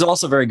 But he was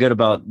also very good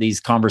about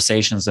these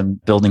conversations and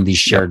building these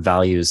shared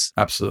values.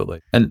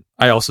 Absolutely. And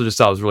I also just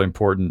thought it was really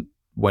important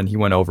when he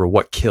went over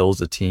what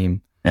kills a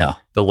team. Yeah.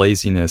 The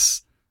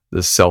laziness,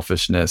 the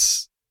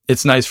selfishness.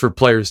 It's nice for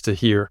players to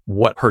hear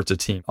what hurts a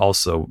team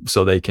also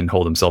so they can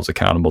hold themselves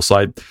accountable. So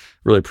I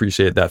really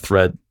appreciate that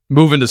thread.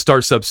 Moving to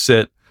start, sub,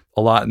 sit,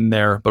 a lot in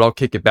there, but I'll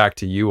kick it back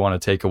to you on a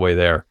takeaway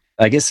there.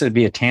 I guess it'd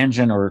be a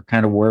tangent or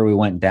kind of where we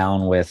went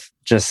down with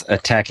just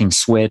attacking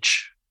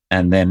switch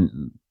and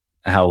then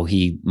how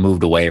he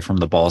moved away from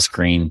the ball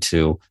screen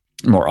to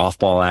more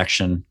off-ball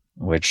action,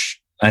 which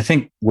I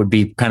think would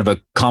be kind of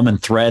a common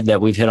thread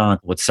that we've hit on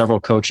with several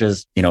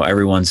coaches. You know,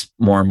 everyone's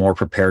more and more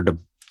prepared to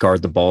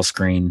guard the ball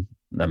screen.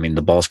 I mean,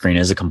 the ball screen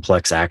is a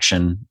complex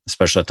action,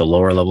 especially at the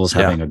lower levels,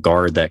 having a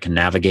guard that can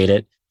navigate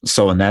it.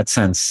 So in that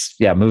sense,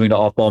 moving to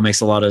off ball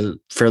makes a lot of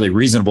fairly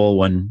reasonable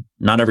when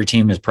not every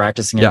team is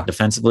practicing it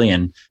defensively,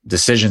 and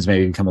decisions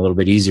maybe become a little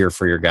bit easier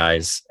for your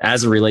guys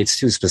as it relates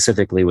to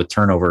specifically with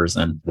turnovers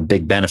and the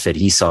big benefit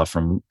he saw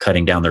from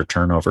cutting down their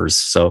turnovers.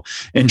 So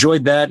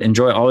enjoyed that.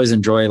 Always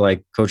enjoy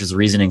like coaches'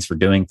 reasonings for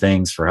doing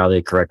things, for how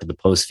they corrected the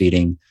post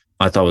feeding.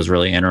 I thought was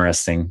really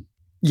interesting.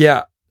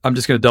 Yeah. I'm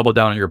just going to double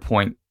down on your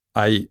point.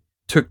 I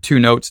took 2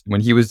 notes when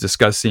he was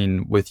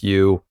discussing with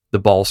you the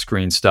ball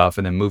screen stuff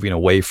and then moving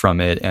away from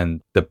it and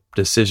the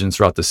decisions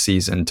throughout the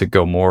season to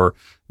go more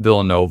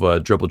Villanova,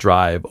 dribble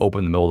drive,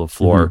 open the middle of the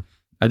floor.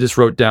 Mm-hmm. I just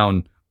wrote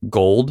down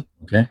gold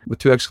with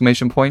 2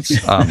 exclamation points.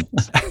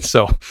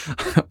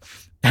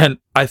 And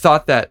I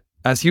thought that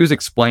as he was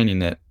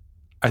explaining it,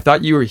 I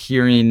thought you were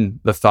hearing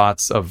the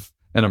thoughts of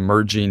an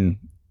emerging,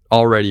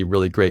 already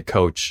really great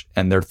coach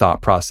and their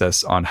thought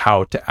process on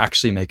how to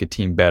actually make a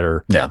team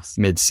better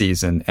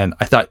mid-season. And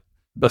I thought,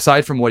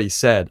 aside from what he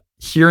said,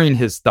 hearing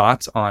his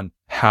thoughts on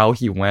how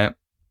he went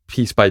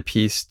piece by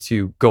piece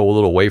to go a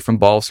little away from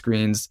ball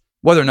screens,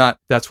 whether or not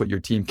that's what your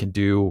team can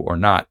do or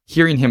not,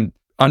 hearing him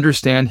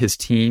understand his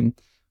team,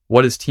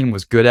 what his team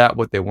was good at,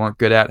 what they weren't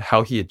good at,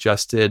 how he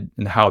adjusted,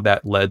 and how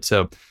that led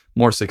to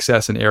more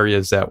success in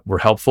areas that were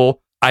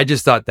helpful. I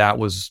just thought that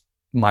was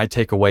my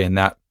takeaway in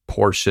that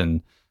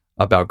portion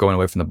about going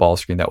away from the ball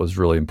screen. That was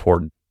really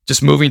important.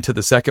 Just moving to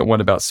the second one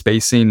about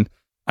spacing.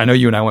 I know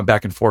you and I went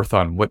back and forth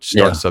on which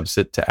start sub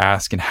sit to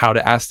ask and how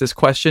to ask this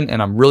question.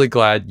 And I'm really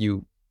glad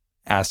you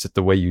asked it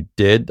the way you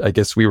did. I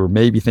guess we were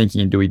maybe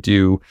thinking, do we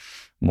do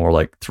more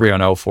like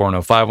 3-on-0,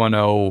 4-on-0,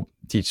 5-on-0,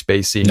 teach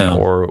spacing? No.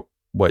 Or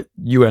what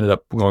you ended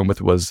up going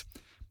with was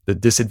the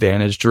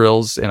disadvantage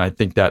drills. And I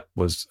think that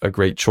was a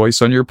great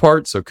choice on your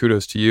part. So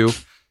kudos to you.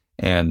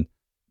 And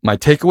my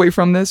takeaway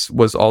from this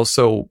was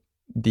also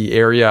the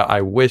area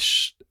I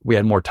wish we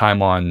had more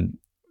time on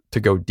to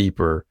go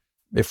deeper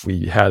if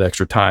we had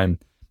extra time.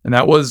 And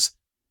that was,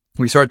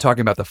 we started talking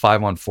about the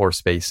 5-on-4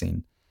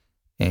 spacing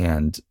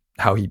and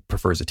how he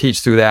prefers to teach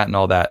through that and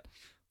all that.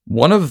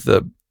 One of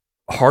the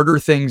harder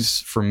things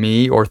for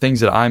me, or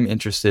things that I'm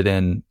interested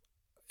in,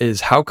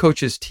 is how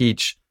coaches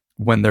teach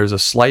when there's a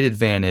slight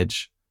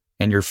advantage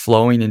and you're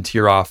flowing into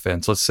your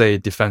offense. Let's say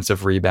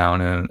defensive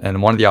rebound,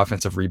 and one of the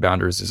offensive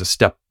rebounders is a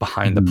step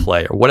behind the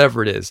play or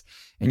whatever it is,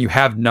 and you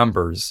have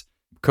numbers.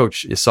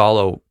 Coach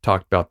Isalo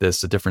talked about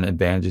this, the different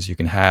advantages you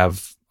can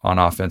have on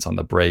offense on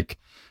the break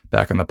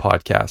back on the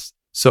podcast.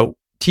 So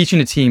teaching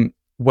a team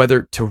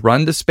whether to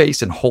run the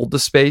space and hold the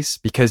space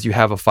because you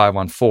have a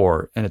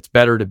 5-on-4 and it's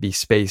better to be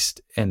spaced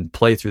and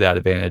play through that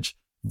advantage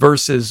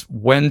versus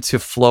when to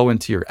flow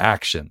into your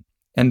action.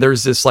 And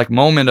there's this like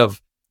moment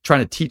of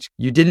trying to teach.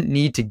 You didn't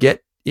need to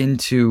get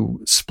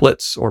into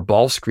splits or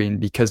ball screen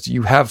because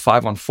you have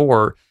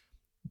 5-on-4.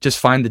 Just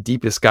find the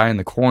deepest guy in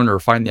the corner or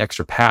find the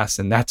extra pass,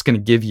 and that's going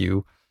to give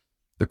you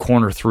the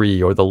corner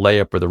 3 or the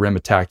layup or the rim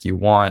attack you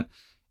want.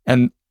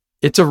 And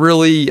it's a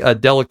really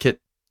delicate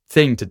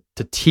thing to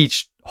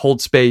teach,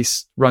 hold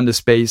space, run to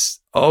space.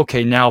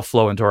 Okay, now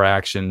flow into our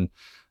action.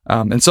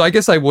 And so I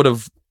guess I would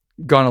have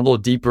gone a little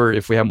deeper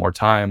if we had more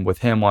time with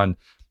him on,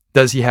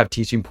 does he have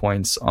teaching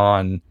points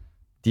on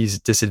these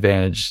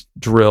disadvantage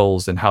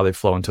drills and how they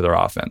flow into their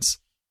offense?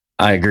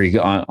 I agree.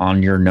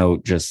 On your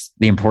note, just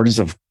the importance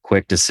of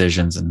quick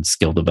decisions and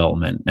skill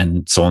development.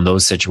 And so in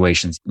those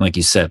situations, like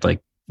you said, like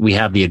we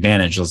have the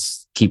advantage,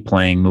 let's keep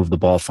playing, move the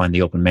ball, find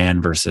the open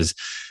man, versus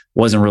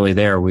wasn't really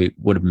there. We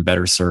would have been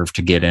better served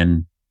to get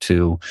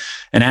into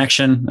an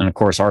action. And of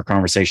course, our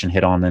conversation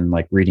hit on then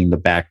like reading the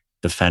back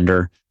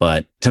defender.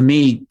 But to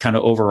me, kind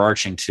of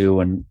overarching too,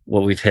 and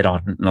what we've hit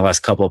on in the last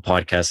couple of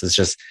podcasts is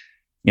just,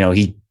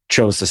 he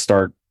chose to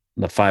start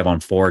the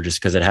 5-on-4 just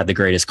because it had the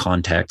greatest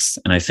context.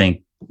 And I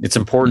think it's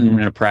important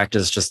in a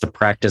practice just to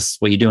practice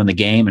what you do in the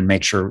game and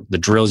make sure the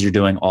drills you're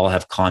doing all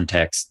have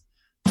context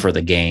for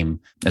the game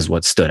is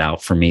what stood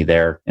out for me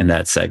there in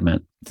that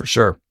segment. For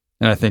sure.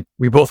 And I think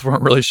we both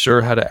weren't really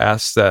sure how to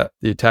ask that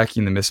the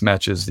attacking the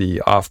mismatches,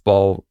 the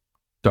off-ball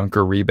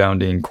dunker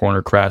rebounding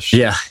corner crash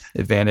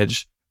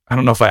advantage. I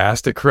don't know if I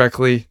asked it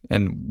correctly,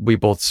 and we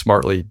both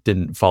smartly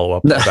didn't follow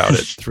up about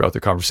it throughout the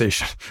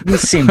conversation. We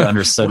seemed to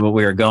understood what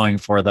we were going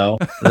for, though.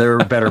 There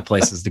were better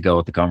places to go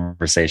with the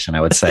conversation, I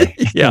would say.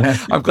 Yeah,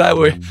 I'm glad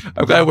we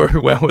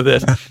went with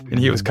it, and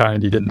he was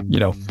kind. He didn't,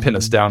 pin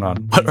us down on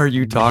what are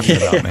you talking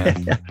about,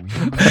 man.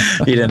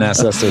 He didn't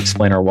ask us to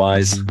explain our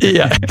whys.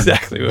 Yeah,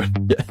 exactly.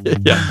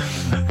 Yeah.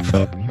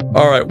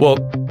 All right. Well,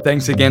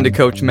 thanks again to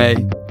Coach May.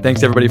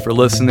 Thanks everybody for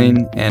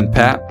listening, and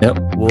Pat.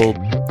 We'll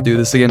do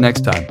this again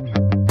next time.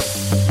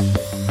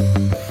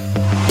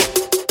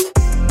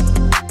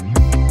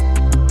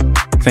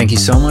 Thank you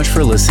so much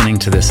for listening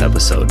to this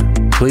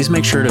episode. Please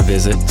make sure to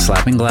visit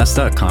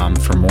slappingglass.com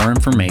for more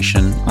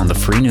information on the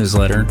free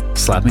newsletter,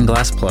 Slapping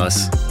Glass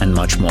Plus, and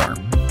much more.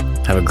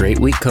 Have a great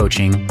week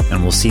coaching,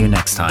 and we'll see you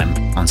next time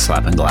on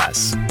Slapping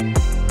Glass.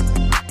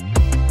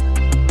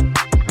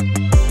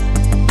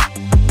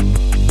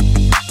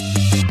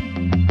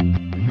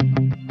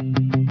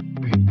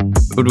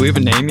 Do we have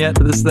a name yet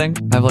to this thing?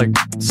 I have like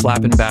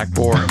slapping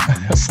backboard.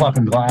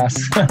 Slapping glass.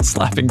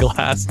 Slapping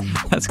glass.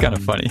 That's kind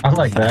of funny. I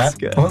like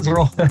that. Let's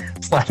roll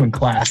slapping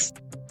glass.